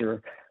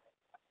picture.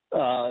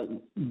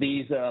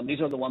 These are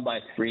the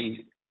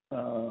 1x3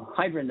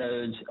 HYDRA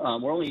nodes,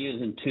 we're only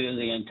using 2 of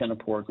the antenna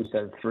ports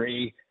instead of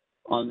 3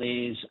 on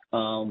these.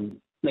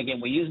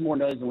 Again, we use more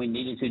nodes than we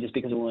needed to just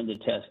because we wanted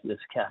to test this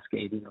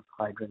cascading of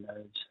HYDRA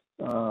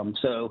nodes.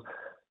 So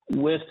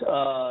with,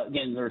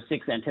 again, there are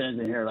 6 antennas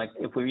in here. Like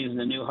if we're using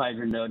the new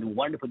HYDRA node and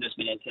wanted to put this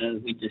many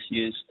antennas, we just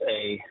use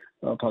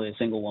probably a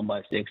single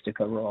 1x6 to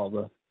cover all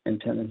the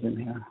antennas in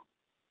here.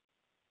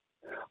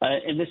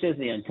 And this is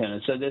the antenna.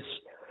 So this,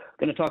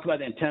 I'm going to talk about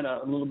the antenna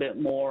a little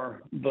bit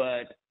more,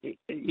 but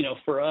you know,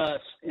 for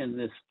us in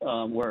this,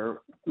 where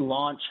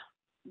launch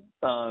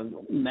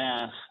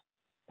mass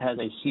has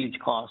a huge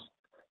cost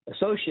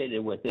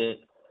associated with it,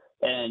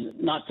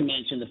 and not to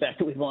mention the fact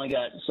that we've only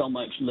got so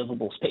much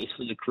livable space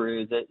for the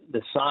crew, that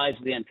the size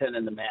of the antenna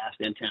and the mast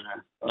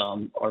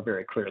antenna are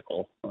very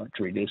critical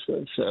to reduce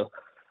those. So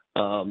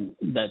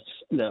that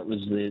was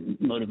the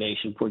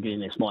motivation for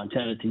getting a small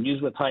antenna to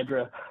use with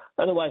HYDRA.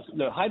 Otherwise,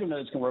 the HYDRA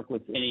nodes can work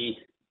with any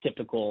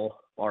typical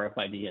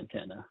RFID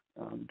antenna.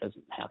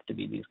 Doesn't have to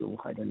be these little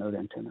HYDRA node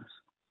antennas.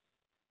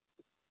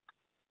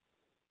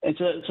 And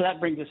so that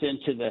brings us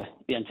into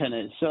the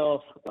antenna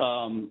itself.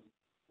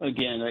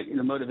 Again,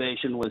 the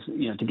motivation was,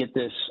 you know, to get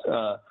this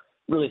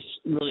really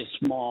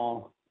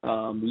small,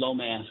 low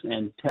mass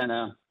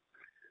antenna.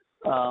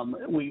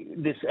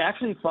 This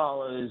actually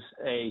follows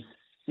a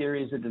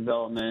series of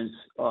developments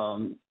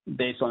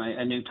based on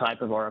a new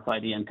type of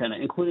RFID antenna,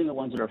 including the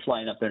ones that are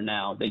flying up there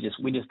now. We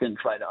just didn't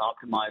try to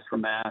optimize for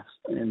mass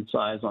and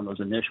size on those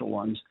initial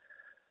ones.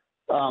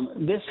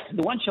 The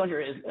one shown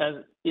here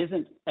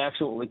isn't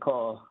actually what we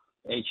call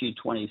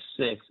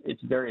HU26.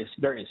 It's very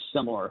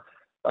similar.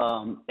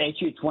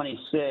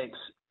 HU26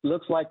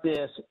 looks like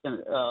this.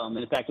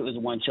 In fact, it was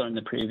the one shown in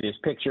the previous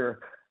picture.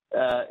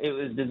 It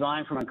was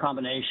designed from a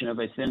combination of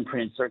a thin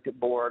print circuit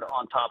board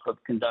on top of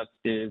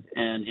conductive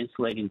and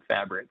insulating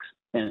fabrics.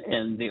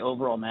 And the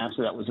overall mass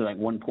of that was like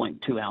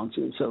 1.2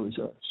 ounces, so it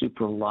was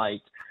super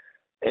light.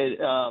 It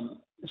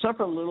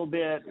suffered a little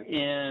bit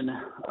in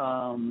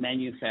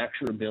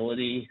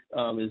manufacturability.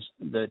 Is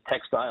the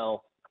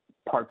textile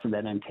parts of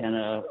that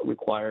antenna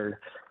required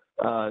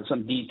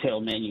some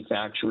detailed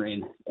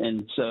manufacturing.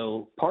 And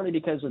so partly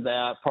because of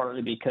that,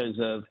 partly because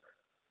of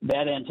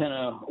that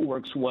antenna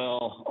works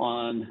well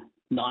on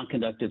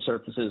non-conductive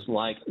surfaces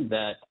like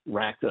that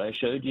rack that I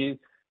showed you,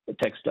 the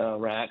textile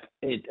rack.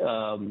 It's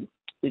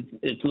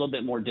a little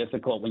bit more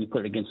difficult when you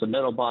put it against a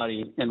metal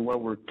body. And where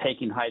we're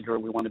taking HYDRA,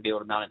 we want to be able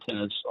to mount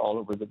antennas all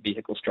over the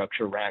vehicle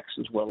structure racks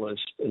as well as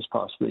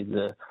possibly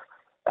the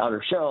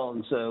outer shell.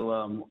 And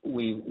so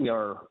we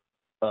are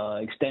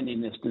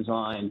extending this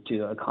design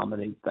to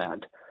accommodate that.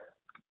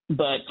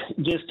 But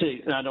just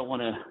to, and I don't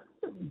want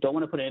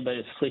to put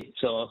anybody to sleep,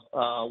 so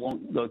I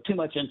won't go too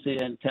much into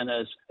the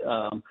antennas,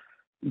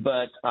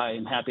 but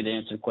I'm happy to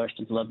answer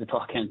questions. Love to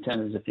talk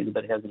antennas if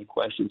anybody has any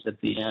questions at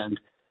the end.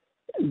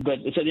 But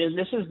so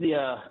this is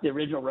the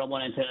original Realm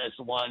 1 antenna. It's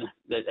the one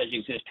that, as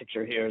you see this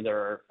picture here,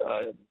 there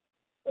are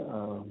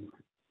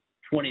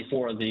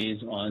 24 of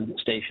these on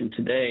station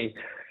today.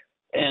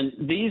 And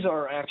these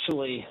are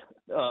actually,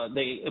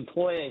 they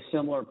employ a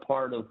similar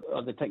part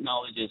of the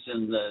technologies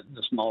in the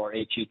smaller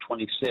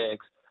HU26.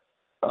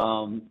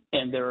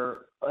 And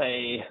they're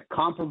a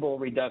comparable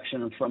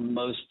reduction from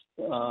most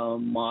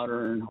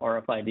modern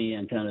RFID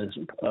antennas,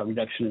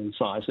 reduction in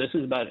size. So this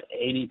is about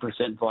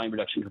 80% volume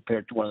reduction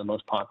compared to one of the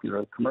most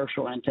popular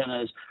commercial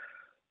antennas.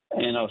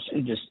 And I'll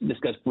just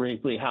discuss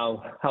briefly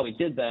how we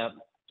did that.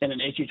 And then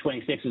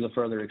HU26 is a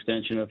further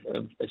extension of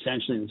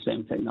essentially the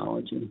same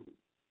technology.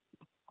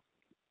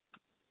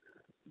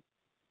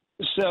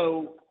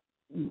 So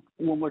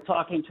when we're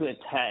talking to a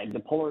tag, the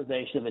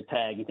polarization of a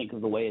tag, you think of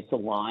the way it's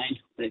aligned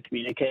when it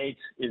communicates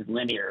is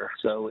linear.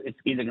 So it's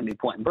either going to be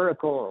pointing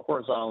vertical or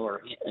horizontal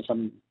or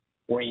some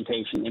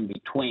orientation in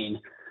between.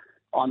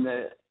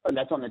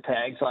 That's on the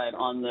tag side.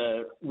 On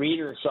the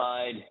reader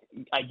side,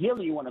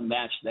 ideally you want to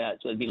match that,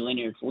 so it'd be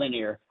linear to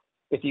linear.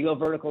 If you go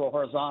vertical or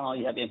horizontal,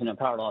 you have infinite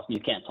power loss and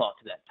you can't talk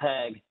to that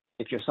tag.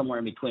 If you're somewhere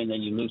in between,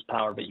 then you lose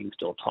power, but you can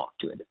still talk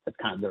to it. That's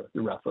kind of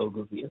the rough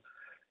overview.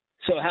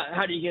 So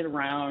how do you get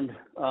around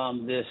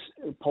this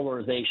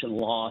polarization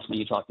loss when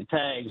you talk to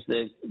tags?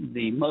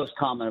 The most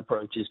common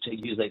approach is to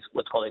use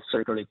what's called a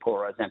circularly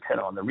polarized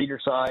antenna on the reader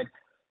side.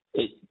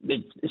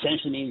 It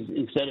essentially means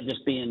instead of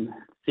just being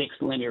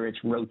fixed linear,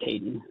 it's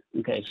rotating.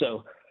 Okay,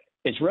 so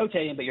it's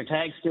rotating, but your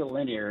tag's still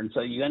linear, and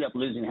so you end up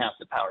losing half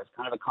the power. It's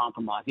kind of a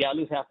compromise. Yeah, I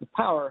lose half the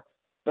power,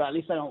 but at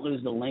least I don't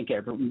lose the link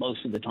error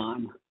most of the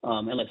time,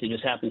 unless it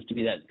just happens to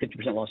be that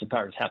 50% loss of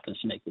power just happens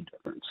to make the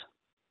difference.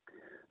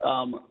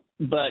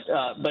 But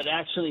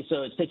actually,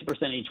 so it's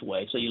 50% each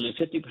way. So you lose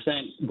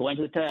 50% going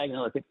to the tag and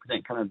another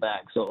 50% coming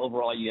back. So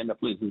overall, you end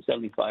up losing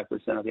 75%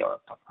 of the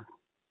RF power.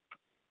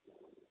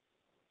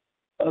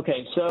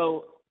 Okay,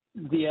 so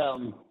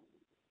the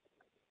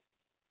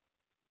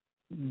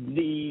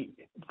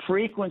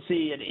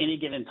frequency at any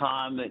given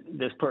time that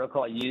this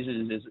protocol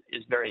uses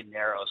is very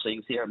narrow. So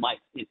you can see here,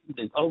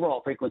 the overall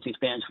frequency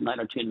spans from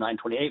 902 to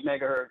 928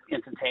 megahertz.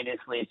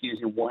 Instantaneously, it's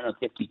using 1 of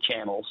 50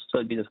 channels. So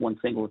it'd be this one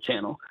single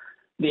channel.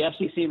 The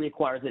FCC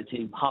requires it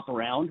to hop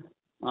around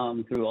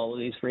through all of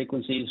these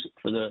frequencies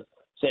for the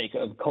sake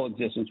of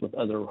coexistence with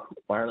other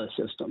wireless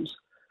systems.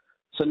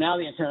 So now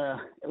the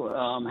antenna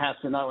has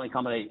to not only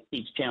accommodate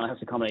each channel, it has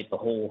to accommodate the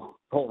whole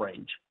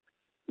range.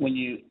 When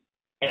you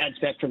add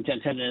spectrum to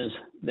antennas,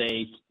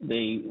 they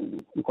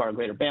require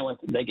greater bandwidth,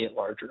 they get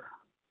larger.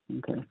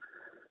 Okay.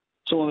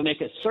 So when we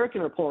make a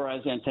circular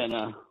polarized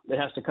antenna that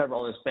has to cover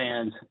all those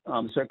bands,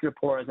 circular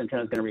polarized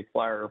antenna is going to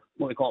require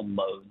what we call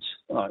modes.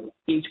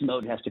 Each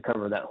mode has to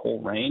cover that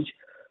whole range,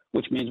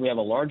 which means we have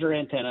a larger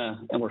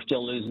antenna and we're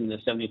still losing the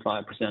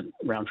 75%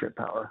 round trip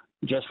power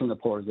just from the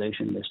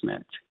polarization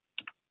mismatch.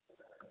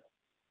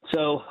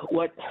 So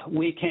what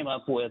we came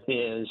up with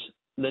is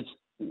let's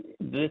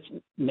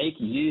make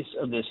use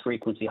of this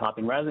frequency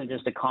hopping rather than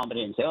just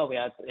accommodate and say, oh,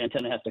 the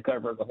antenna has to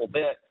cover the whole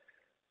bit.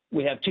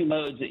 We have two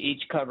modes that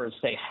each covers,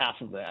 say, half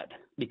of that.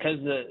 Because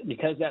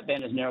that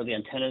band is narrow, the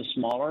antenna is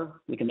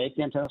smaller. We can make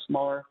the antenna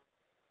smaller.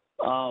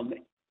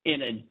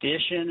 In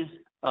addition,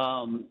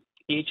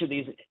 each of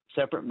these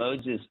separate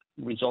modes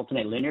result in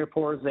a linear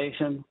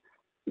polarization.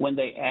 When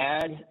they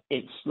add,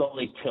 it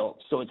slowly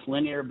tilts. So it's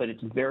linear, but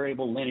it's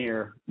variable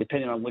linear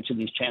depending on which of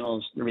these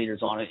channels the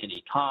reader's on at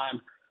any time.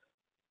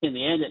 In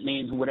the end, it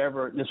means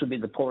whatever, this would be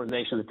the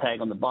polarization of the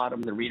tag on the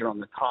bottom, the reader on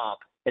the top.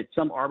 At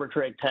some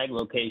arbitrary tag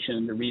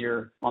location, the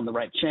reader on the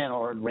right channel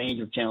or range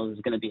of channels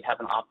is going to have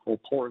an optimal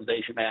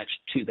polarization match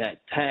to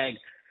that tag,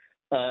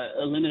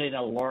 eliminating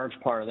a large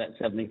part of that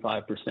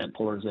 75%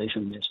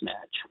 polarization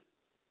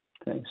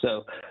mismatch. Okay,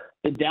 so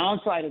the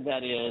downside of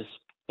that is,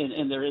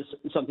 and there is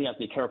something you have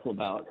to be careful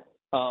about.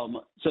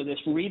 So this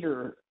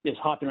reader is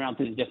hopping around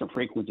through these different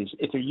frequencies.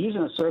 If you're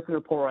using a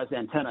circular polarized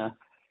antenna,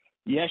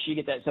 yes, you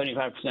get that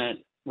 75%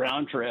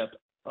 round trip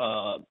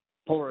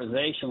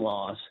polarization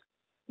loss,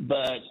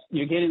 but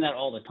you're getting that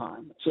all the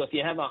time. So if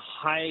you have a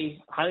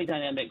highly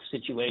dynamic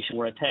situation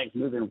where a tag's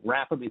moving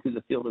rapidly through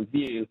the field of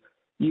view,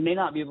 you may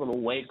not be able to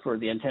wait for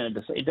the antenna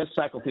to say, it does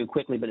cycle through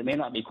quickly, but it may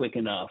not be quick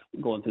enough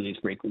going through these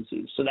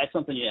frequencies. So that's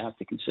something you have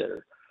to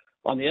consider.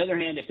 On the other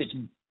hand, if it's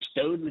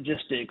stowed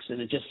logistics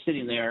and it's just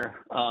sitting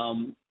there,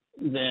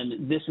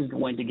 then this is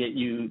going to get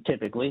you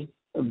typically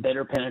a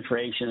better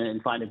penetration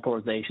and finding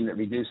polarization that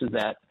reduces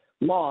that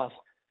loss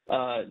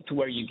to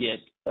where you get,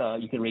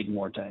 you can read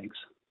more tags.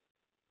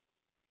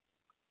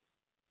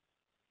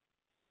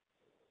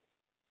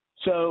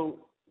 So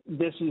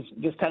this is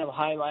just kind of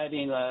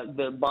highlighting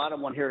the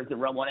bottom one here is the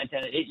Run 1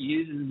 antenna. It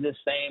uses this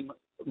same,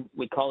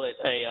 we call it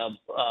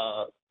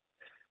a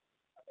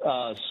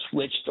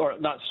switched, or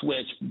not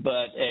switched,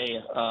 but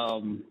a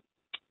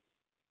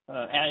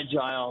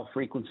agile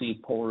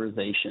frequency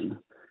polarization.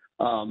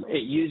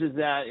 It uses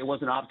that. It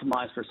wasn't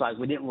optimized for size.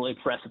 We didn't really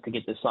press it to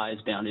get the size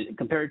down.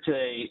 Compared to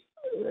a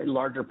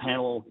larger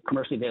panel,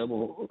 commercially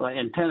available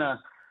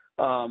antenna,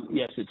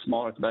 yes, it's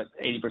smaller. It's about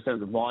 80% of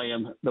the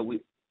volume, but we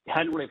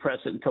hadn't really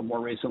pressed it until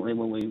more recently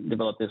when we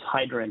developed this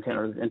HYDRA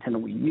antenna, or the antenna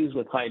we use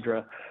with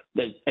HYDRA,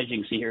 that, as you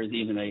can see here, is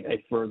even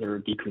a further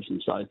decrease in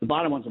size. The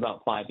bottom one's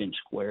about 5-inch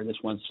square. This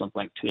one's something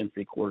like 2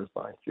 3/4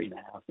 by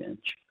 3.5 inch.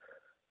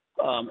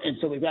 And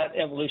so we've got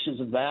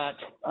evolutions of that.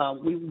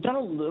 We've done a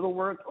little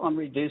work on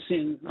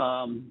reducing,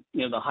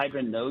 the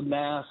HYDRA node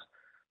mass.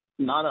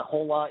 Not a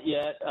whole lot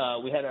yet.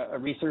 We had a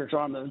research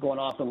arm that was going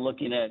off and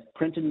looking at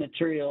printed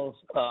materials.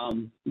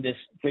 This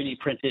 3D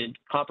printed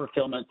copper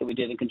filament that we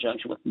did in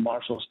conjunction with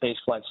Marshall Space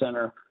Flight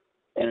Center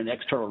and an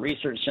external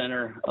research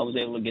center. I was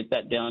able to get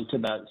that down to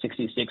about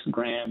 66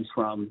 grams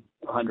from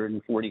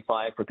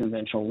 145 for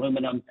conventional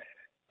aluminum.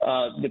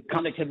 The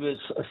conductivity is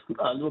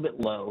a little bit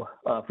low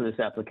for this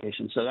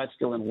application, so that's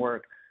still in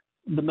work.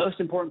 The most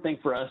important thing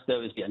for us,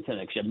 though, is the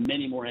antenna, because you have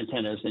many more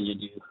antennas than you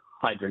do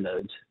HYDRA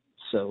nodes.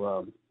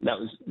 So that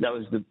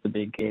was the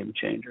big game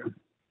changer.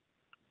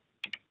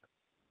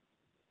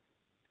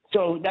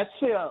 So that's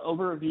the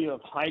overview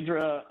of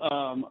HYDRA.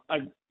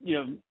 I've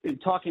in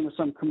talking with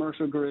some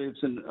commercial groups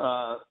and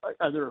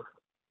other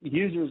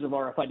users of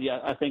RFID,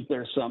 I think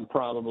there's some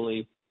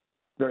probably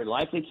very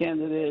likely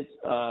candidates.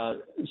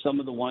 Some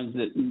of the ones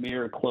that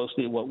mirror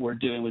closely what we're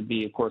doing would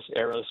be, of course,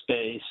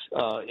 aerospace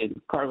and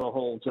cargo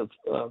holds of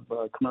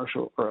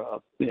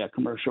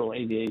commercial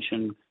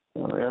aviation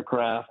or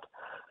aircraft.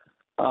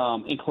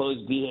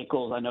 Enclosed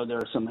vehicles. I know there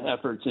are some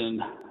efforts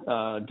in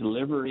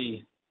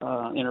delivery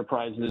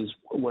enterprises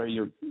where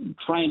you're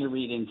trying to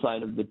read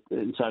inside of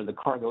the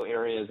cargo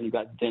areas. You've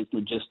got dense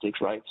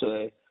logistics, right? So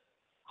a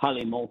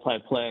highly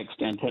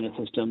multiplexed antenna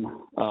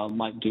system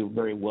might do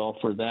very well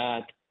for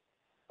that.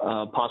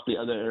 Possibly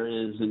other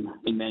areas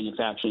in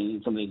manufacturing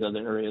and some of these other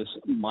areas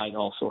might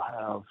also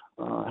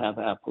have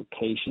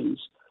applications.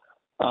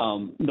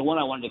 The one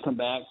I wanted to come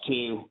back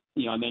to,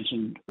 I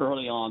mentioned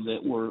early on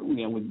that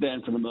we've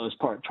been, for the most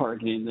part,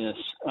 targeting this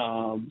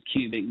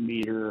cubic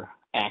meter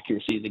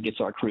accuracy that gets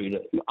our crew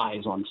to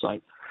eyes on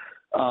site.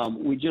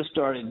 We just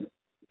started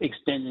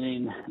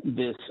extending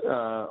this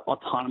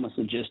autonomous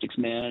logistics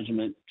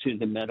management to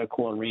the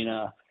medical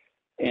arena,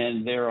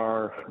 and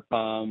there's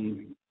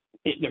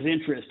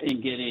interest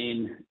in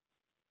getting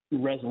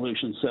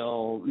resolution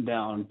cell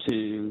down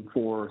to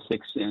 4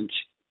 6-inch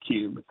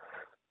cube,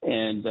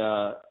 and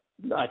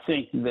I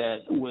think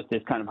that with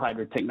this kind of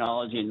HYDRA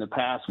technology in the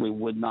past, we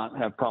would not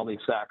have probably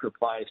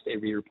sacrificed a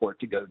read report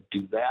to go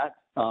do that.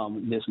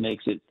 This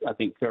makes it, I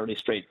think, fairly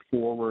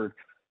straightforward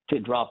to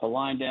drop a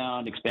line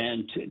down,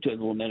 expand to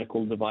the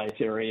medical device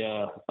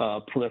area,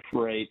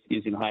 proliferate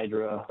using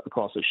HYDRA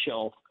across a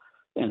shelf,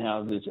 and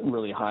have this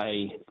really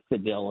high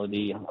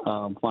fidelity,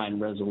 fine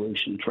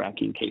resolution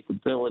tracking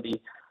capability.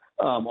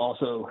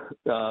 Also,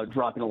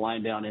 dropping a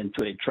line down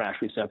into a trash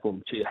receptacle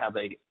to have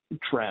a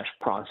trash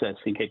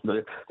processing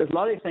capability. There's a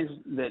lot of these things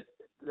that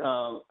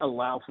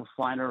allow for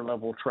finer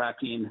level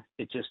tracking.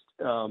 It just,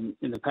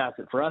 in the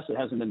past, for us, it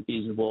hasn't been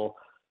feasible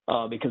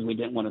because we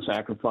didn't want to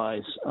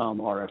sacrifice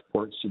RF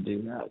ports to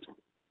do that.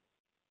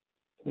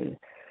 Okay.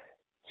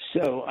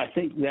 So I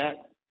think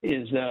that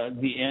is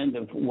the end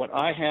of what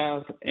I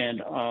have,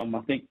 and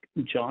I think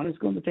John is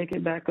going to take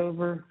it back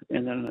over,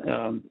 and then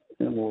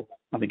we'll,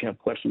 I think, have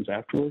questions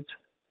afterwards.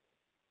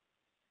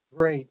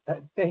 Great,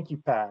 thank you,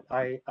 Pat.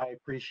 I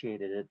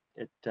appreciate it.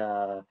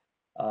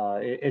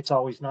 It's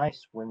always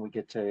nice when we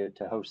get to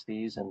host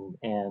these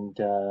and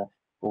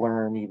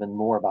learn even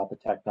more about the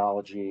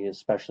technology,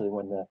 especially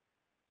when the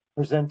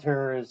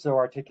presenter is so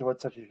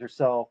articulate, such as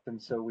yourself.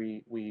 And so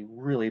we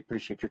really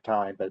appreciate your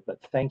time. But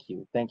thank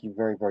you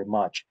very, very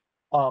much.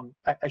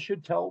 I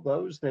should tell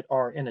those that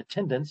are in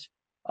attendance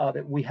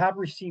that we have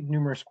received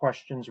numerous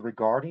questions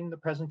regarding the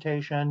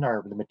presentation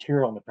or the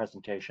material in the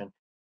presentation,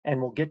 and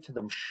we'll get to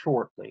them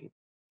shortly.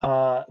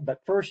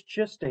 But first,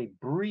 just a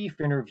brief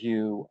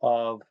overview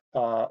of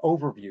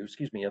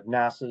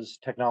NASA's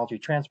technology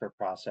transfer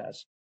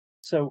process.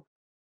 So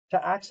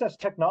to access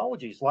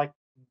technologies like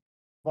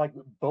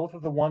both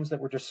of the ones that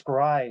were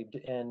described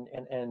and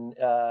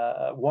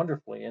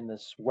wonderfully in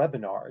this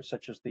webinar,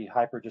 such as the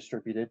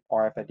hyper-distributed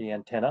RFID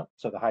antenna,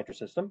 so the HYDRA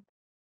system,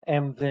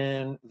 and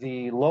then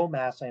the low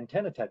mass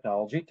antenna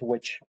technology, to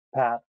which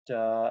Pat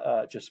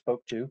just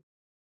spoke to,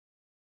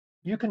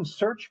 you can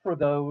search for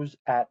those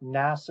at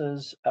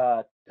NASA's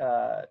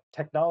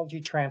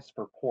technology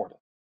transfer portal.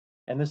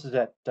 And this is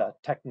at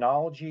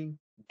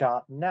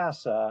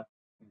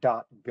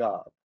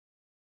technology.nasa.gov.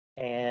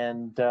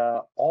 And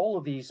all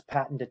of these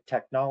patented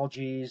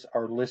technologies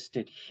are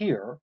listed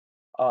here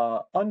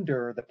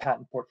under the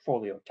patent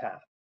portfolio tab.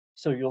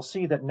 So you'll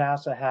see that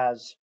NASA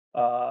has,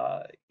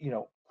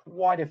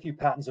 quite a few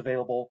patents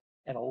available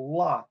and a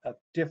lot of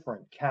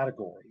different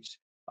categories.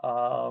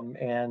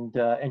 And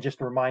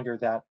just a reminder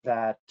that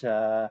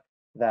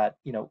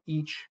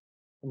each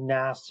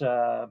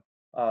NASA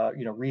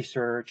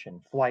research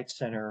and flight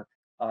center,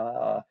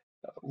 a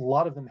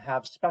lot of them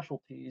have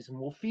specialties and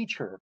will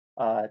feature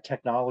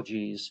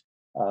technologies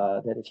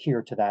that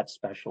adhere to that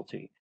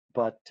specialty.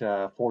 But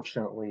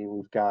fortunately,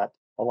 we've got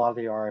a lot of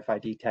the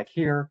RFID tech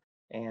here,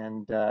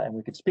 and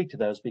we could speak to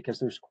those because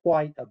there's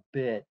quite a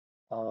bit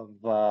of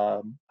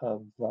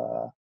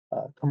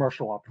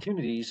commercial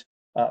opportunities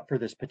for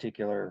this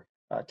particular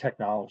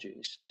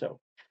technologies. So,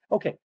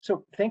 okay,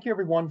 so thank you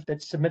everyone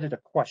that submitted a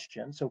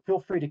question. So feel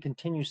free to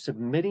continue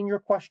submitting your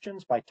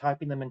questions by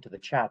typing them into the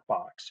chat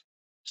box.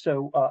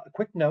 So a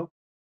quick note,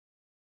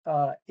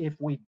 if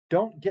we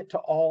don't get to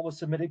all the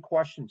submitted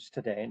questions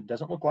today, and it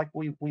doesn't look like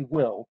we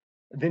will,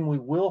 then we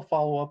will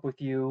follow up with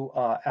you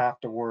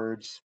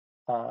afterwards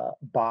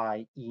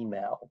by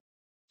email.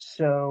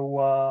 So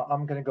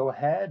I'm going to go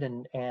ahead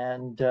and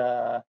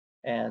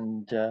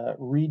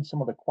read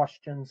some of the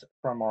questions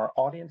from our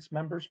audience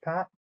members,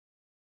 Pat.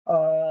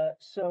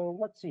 So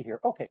let's see here.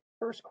 Okay,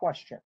 first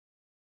question.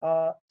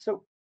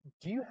 So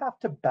do you have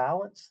to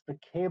balance the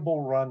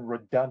cable run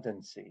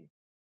redundancy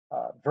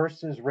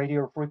versus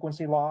radio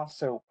frequency loss?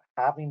 So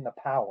having the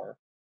power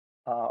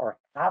or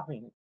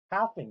having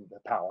the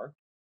power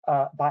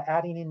by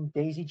adding in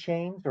daisy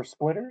chains or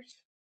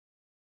splitters?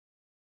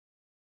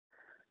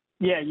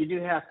 Yeah, you do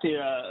have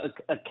to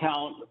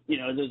account,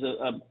 there's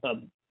a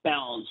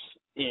balance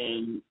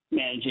in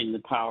managing the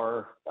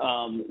power.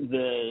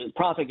 The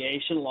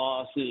propagation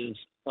loss is,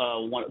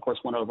 of course,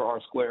 1 over R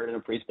squared in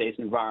a free space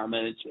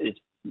environment. It's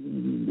a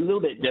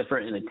little bit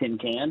different in a tin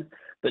can,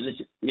 but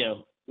it's,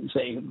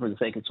 say for the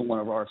sake it's 1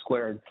 over R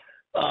squared.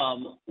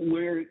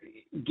 We're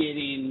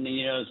getting,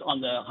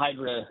 on the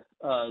HYDRA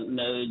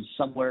nodes,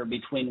 somewhere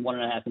between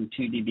 1.5 and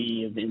 2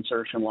 dB of the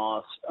insertion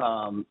loss.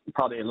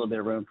 Probably a little bit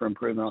of room for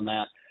improvement on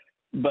that.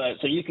 But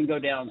so you can go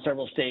down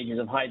several stages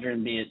of HYDRA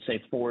and be at, say,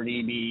 4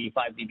 dB,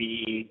 5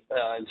 dB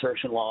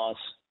insertion loss,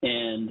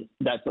 and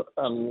that's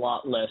a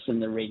lot less than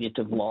the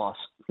radiative loss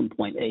from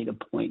point A to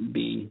point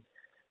B.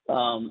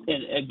 And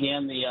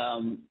again,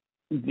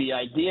 the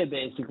idea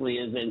basically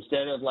is that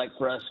instead of, like,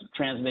 for us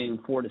transmitting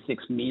 4 to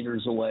 6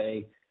 meters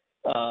away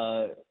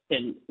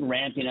and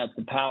ramping up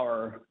the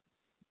power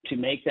to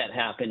make that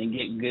happen and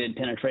get good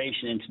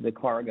penetration into the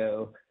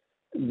cargo,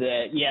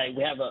 that, yeah,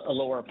 we have a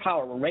lower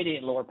power. We're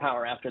radiating lower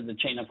power after the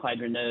chain of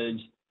HYDRA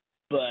nodes,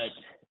 but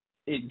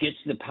it gets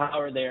the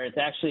power there. It's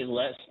actually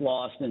less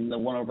loss than the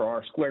 1 over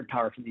R squared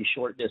power for these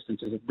short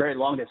distances. At very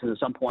long distance, at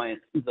some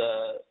point,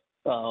 the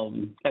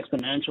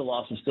exponential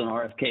losses to an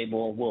RF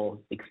cable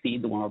will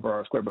exceed the 1 over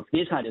R squared. But for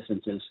these high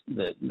distances,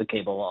 the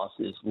cable loss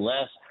is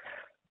less.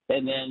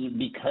 And then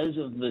because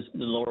of the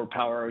lower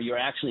power, you're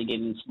actually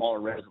getting smaller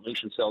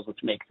resolution cells,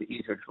 which makes it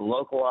easier to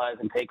localize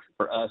and takes,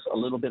 for us, a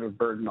little bit of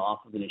burden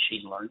off of the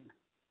machine learning.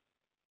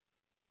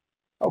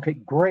 Okay,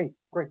 great.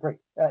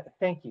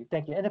 Thank you.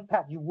 And if,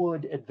 Pat, you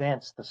would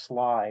advance the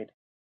slide.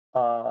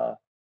 Uh,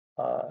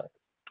 uh,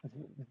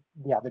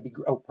 yeah, that'd be,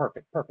 oh,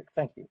 perfect.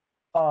 Thank you.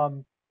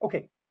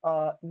 Okay,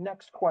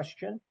 next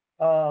question.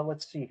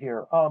 Let's see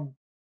here.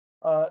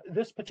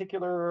 This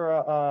particular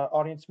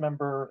audience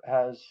member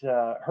has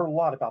heard a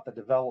lot about the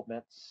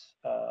developments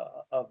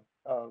of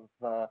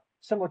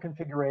similar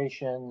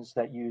configurations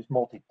that use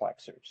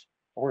multiplexers,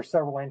 where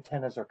several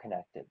antennas are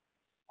connected.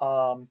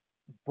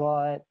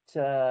 But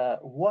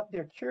what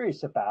they're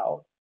curious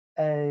about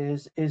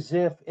is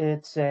if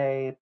it's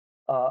a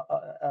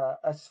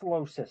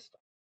slow system.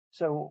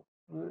 So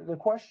the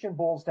question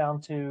boils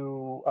down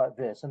to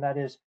this, and that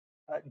is,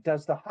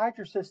 does the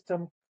HYDRA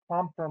system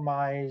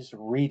compromise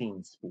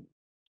reading speed?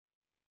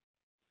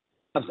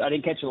 I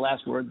didn't catch the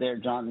last word there,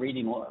 John.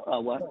 Reading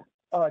what?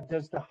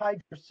 Does the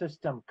HYDRA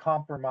system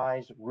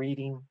compromise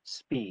reading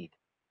speed?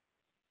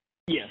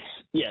 Yes,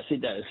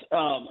 it does.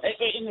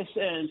 In the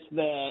sense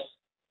that,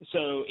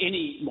 so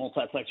any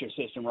multiplexer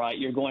system, right,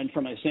 you're going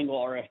from a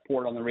single RF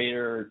port on the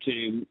reader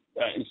to,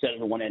 instead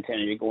of one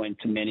antenna, you're going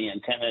to many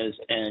antennas,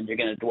 and you're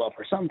going to dwell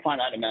for some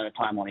finite amount of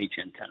time on each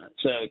antenna.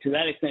 So to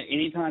that extent,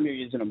 anytime you're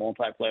using a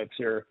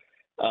multiplexer,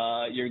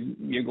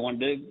 you're going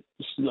to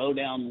slow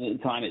down the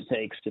time it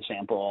takes to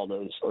sample all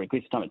those, or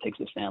increase the time it takes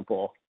to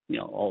sample,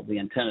 all the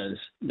antennas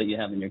that you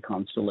have in your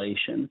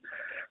constellation.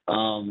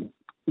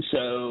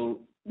 So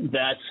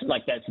that's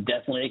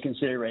definitely a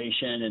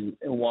consideration,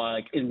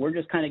 and we're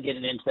just kind of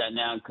getting into that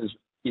now because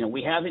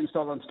we have it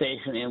installed on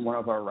station in one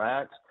of our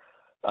racks.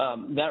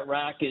 That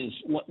rack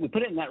we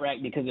put it in that rack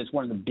because it's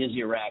one of the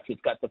busier racks.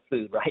 It's got the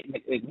food, right?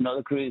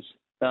 The crews,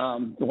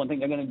 the one thing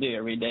they're going to do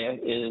every day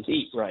is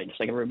eat, right, just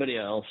like everybody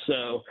else.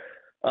 So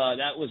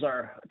that was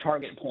our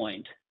target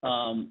point.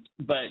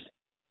 But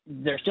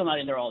they're still not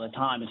in there all the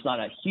time. It's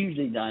not a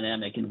hugely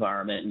dynamic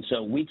environment, and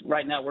so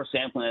right now we're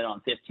sampling it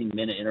on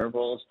 15-minute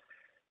intervals.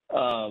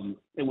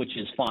 Which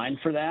is fine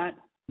for that.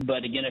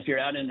 But again, if you're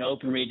out in an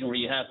open region where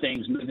you have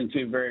things moving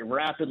through very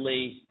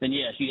rapidly, then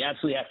yes, you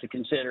absolutely have to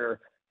consider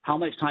how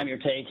much time you're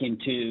taking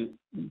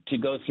to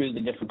go through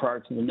the different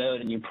parts of the node,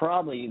 and you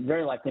probably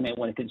very likely may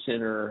want to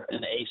consider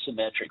an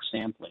asymmetric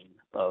sampling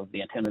of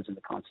the antennas in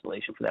the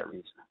constellation for that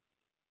reason.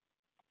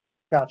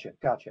 Gotcha.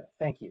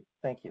 Thank you.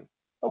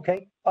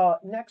 Okay,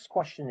 next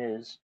question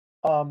is,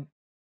 can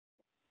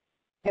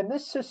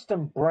this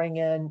system bring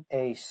in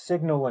a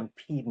signal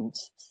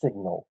impedance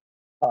signal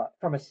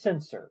from a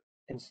sensor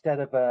instead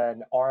of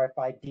an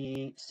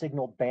RFID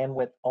signal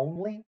bandwidth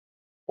only?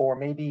 Or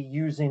maybe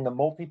using the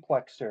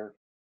multiplexer,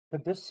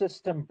 could this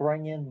system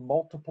bring in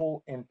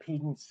multiple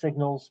impedance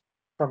signals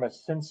from a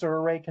sensor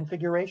array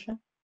configuration?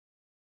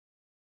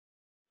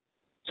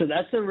 So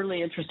that's a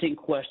really interesting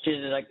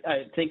question, and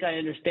I think I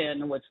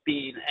understand what's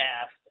being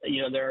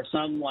asked. There are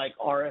some like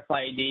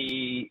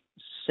RFID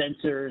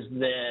sensors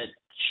that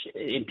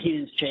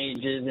impedance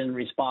changes in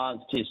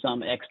response to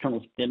some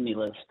external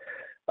stimulus.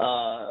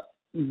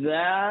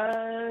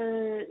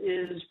 That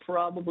is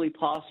probably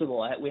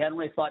possible. We hadn't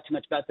really thought too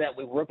much about that.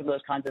 We've worked with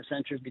those kinds of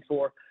sensors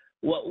before.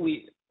 What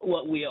we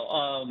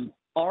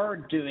are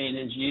doing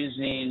is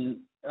using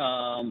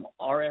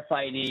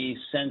RFID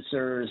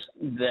sensors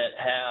that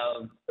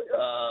have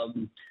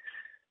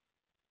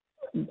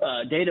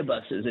data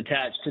buses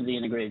attached to the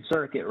integrated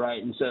circuit,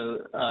 right? And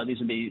so these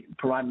would be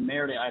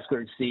primarily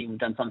I2C. We've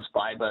done some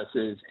SPI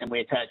buses, and we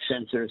attach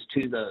sensors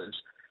to those.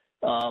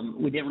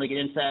 We didn't really get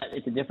into that.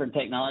 It's a different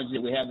technology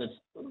that we have that's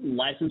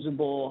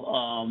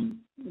licensable,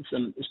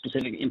 some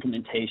specific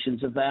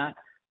implementations of that,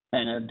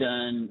 and have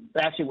done,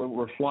 actually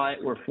we're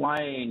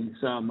flying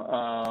some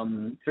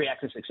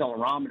 3-axis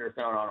accelerometers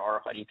that are on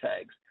RFID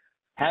tags.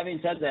 Having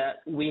said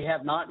that, we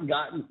have not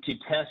gotten to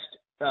test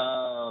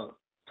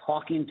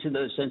talking to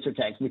those sensor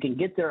tags. We can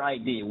get their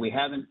ID. We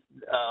haven't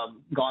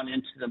gone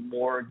into the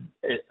more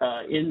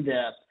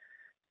in-depth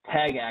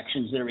tag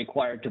actions that are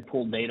required to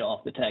pull data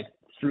off the tag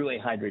through a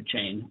HYDRA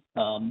chain,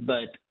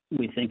 but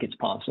we think it's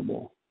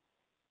possible.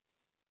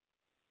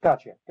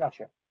 Gotcha.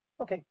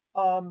 Okay.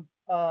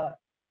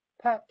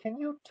 Pat, can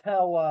you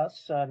tell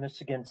us, and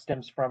this again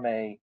stems from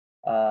an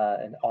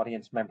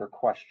audience member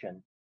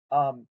question,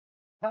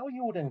 how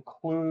you would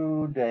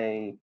include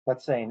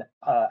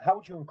how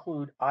would you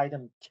include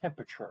item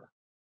temperature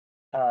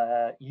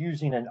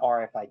using an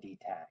RFID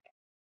tag?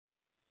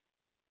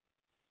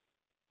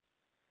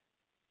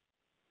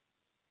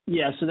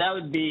 Yeah, so that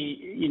would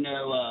be,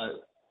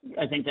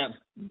 I think that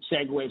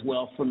segues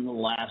well from the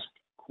last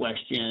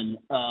question.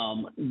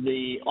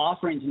 The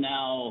offerings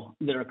now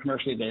that are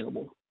commercially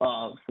available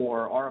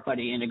for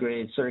RFID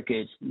integrated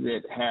circuits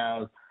that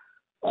have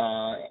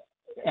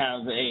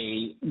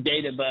a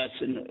data bus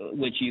in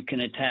which you can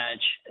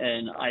attach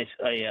a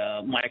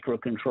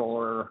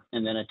microcontroller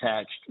and then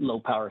attach low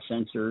power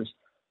sensors.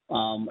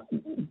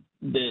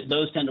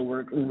 those tend to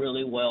work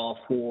really well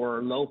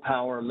for low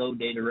power, low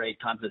data rate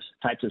types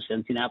of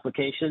sensing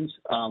applications.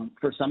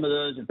 For some of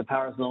those, if the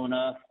power is low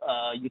enough,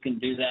 you can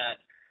do that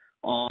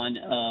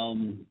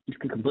on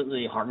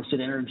completely harvested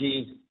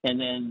energy. And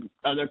then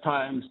other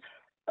times,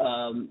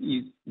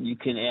 you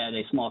can add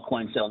a small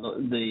coin cell.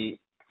 The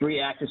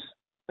 3-axis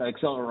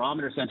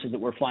accelerometer sensors that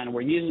we're flying,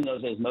 we're using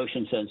those as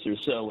motion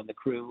sensors. So when the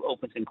crew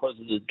opens and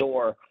closes the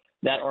door,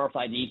 that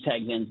RFID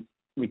tag then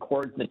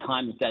records the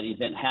time that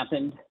event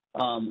happened.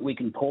 We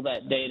can pull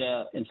that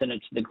data and send it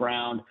to the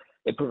ground.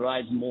 It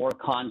provides more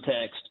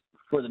context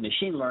for the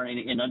machine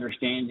learning in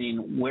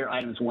understanding where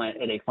items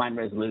went at a fine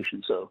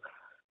resolution. So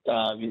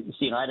you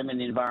see an item in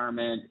the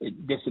environment,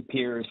 it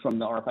disappears from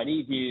the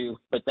RFID view,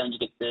 but then you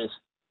get this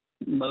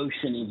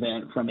motion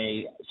event from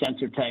a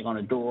sensor tag on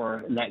a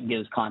door, and that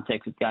gives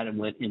context that the item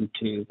went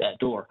into that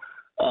door.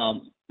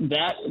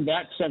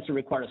 That sensor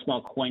required a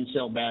small coin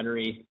cell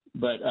battery,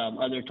 but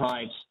other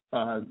types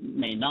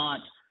may not.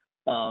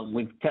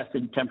 We've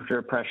tested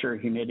temperature, pressure,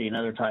 humidity, and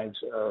other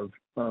types of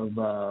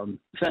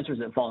sensors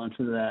that fall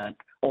into that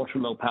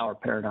ultra low power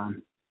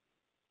paradigm.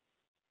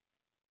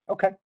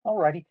 Okay, all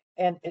righty.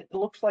 And it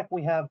looks like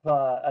we have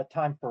a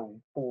time for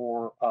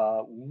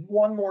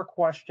one more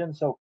question.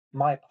 So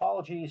my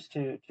apologies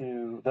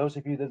to those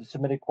of you that have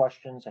submitted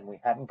questions, and we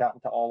hadn't gotten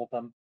to all of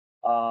them.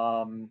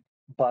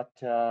 But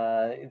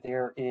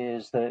there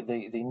is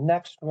the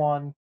next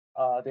one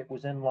that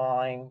was in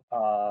line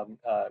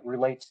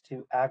relates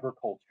to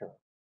agriculture.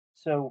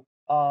 So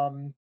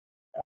can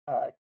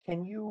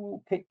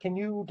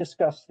you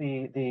discuss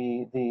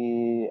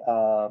the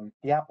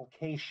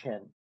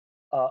application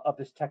of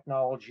this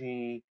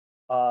technology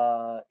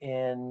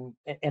in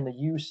the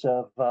use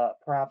of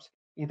perhaps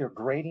either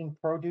grading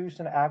produce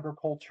in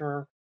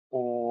agriculture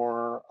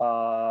or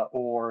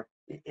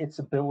its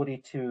ability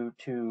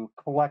to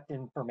collect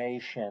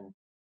information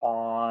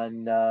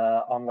on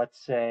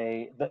let's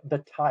say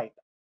the type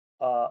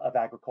of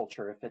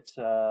agriculture, if it's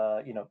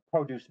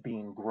produce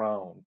being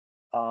grown.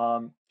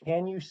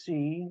 Can you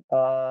see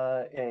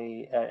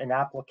an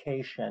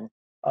application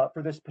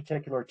for this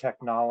particular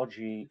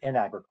technology in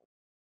agriculture?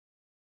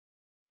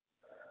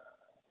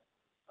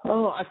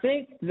 Oh, I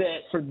think that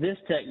for this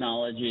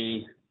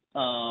technology,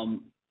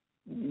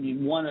 you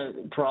want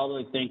to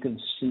probably think of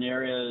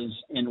scenarios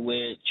in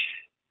which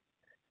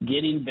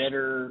getting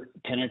better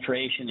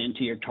penetration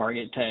into your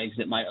target tags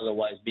that might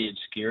otherwise be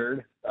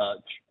obscured,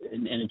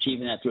 and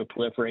achieving that through a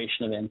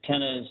proliferation of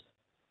antennas,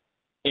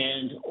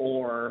 and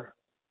or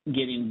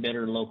getting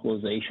better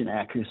localization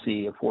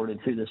accuracy afforded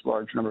through this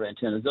large number of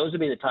antennas. Those would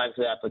be the types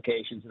of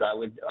applications that I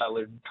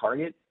would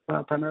target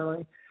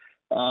primarily.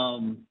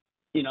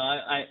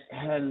 I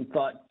hadn't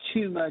thought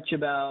too much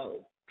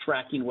about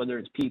tracking whether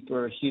it's people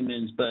or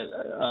humans, but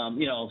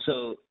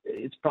so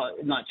it's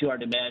probably not too hard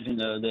to imagine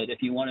though that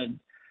if you wanted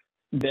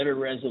better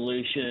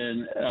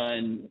resolution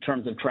in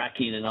terms of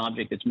tracking an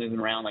object that's moving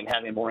around, like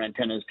having more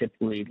antennas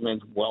typically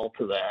lends well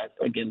to that.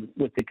 Again,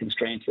 with the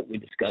constraints that we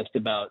discussed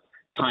about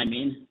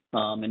timing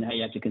and how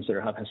you have to consider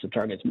how fast the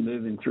target's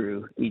moving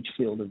through each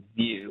field of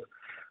view.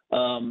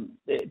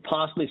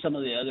 Possibly some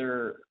of the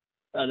other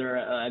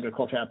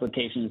agriculture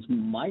applications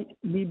might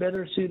be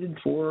better suited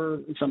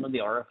for some of the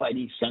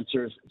RFID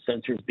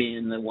sensors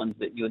being the ones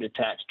that you would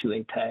attach to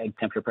a tag,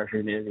 temperature, pressure,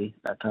 humidity,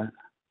 that type.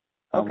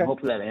 Okay.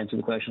 Hopefully that answered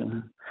the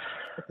question.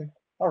 Okay.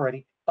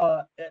 Alrighty.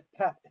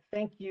 Pat,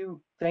 thank you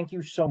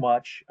so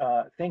much.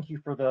 Thank you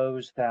for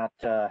those that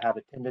have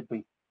attended.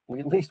 We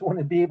at least want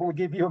to be able to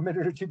give you a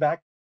minute or two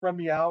back from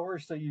the hour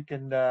so you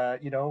can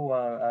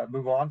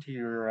move on to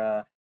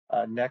your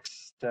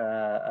next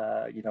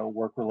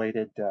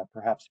work-related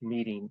perhaps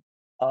meeting.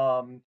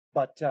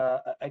 But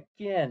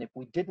again, if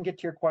we didn't get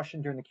to your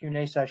question during the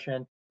Q&A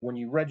session, when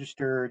you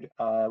registered,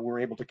 we were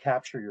able to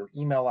capture your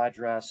email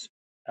address.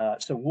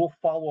 So we'll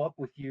follow up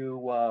with you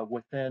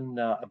within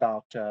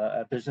about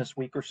a business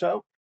week or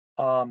so.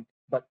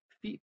 But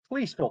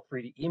please feel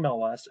free to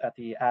email us at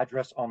the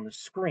address on the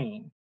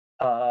screen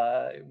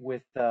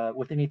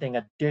with anything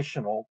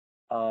additional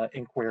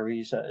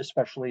inquiries,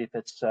 especially if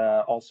it's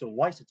also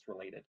license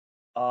related.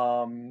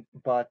 And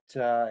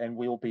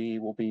we'll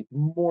be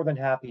more than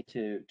happy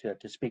to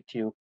speak to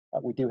you.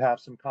 We do have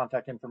some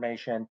contact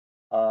information.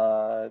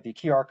 The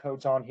QR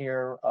codes on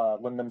here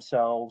lend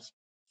themselves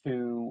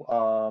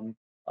to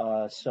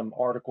some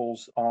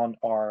articles on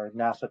our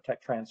NASA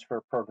Tech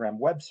Transfer Program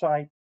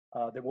website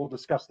that will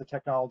discuss the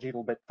technology a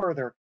little bit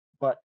further.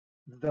 But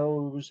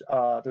those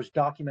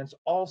documents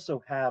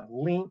also have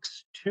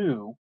links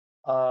to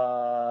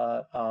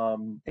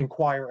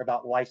inquire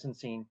about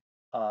licensing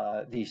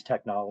these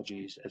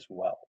technologies as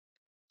well.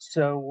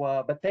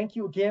 So, but thank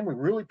you again. We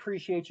really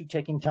appreciate you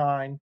taking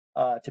time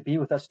to be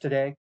with us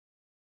today.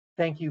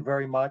 Thank you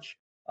very much,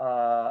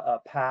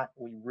 Pat.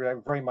 We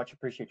very much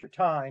appreciate your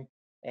time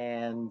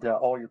and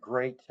all your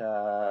great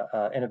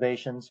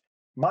innovations.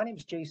 My name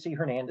is JC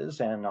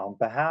Hernandez, and on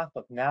behalf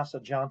of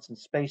NASA Johnson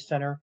Space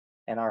Center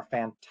and our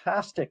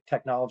fantastic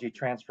Technology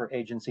Transfer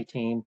Agency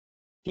team,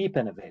 keep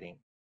innovating.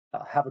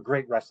 Have a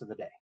great rest of the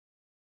day.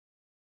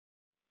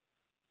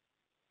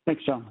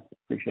 Thanks, John.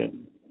 Appreciate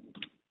it.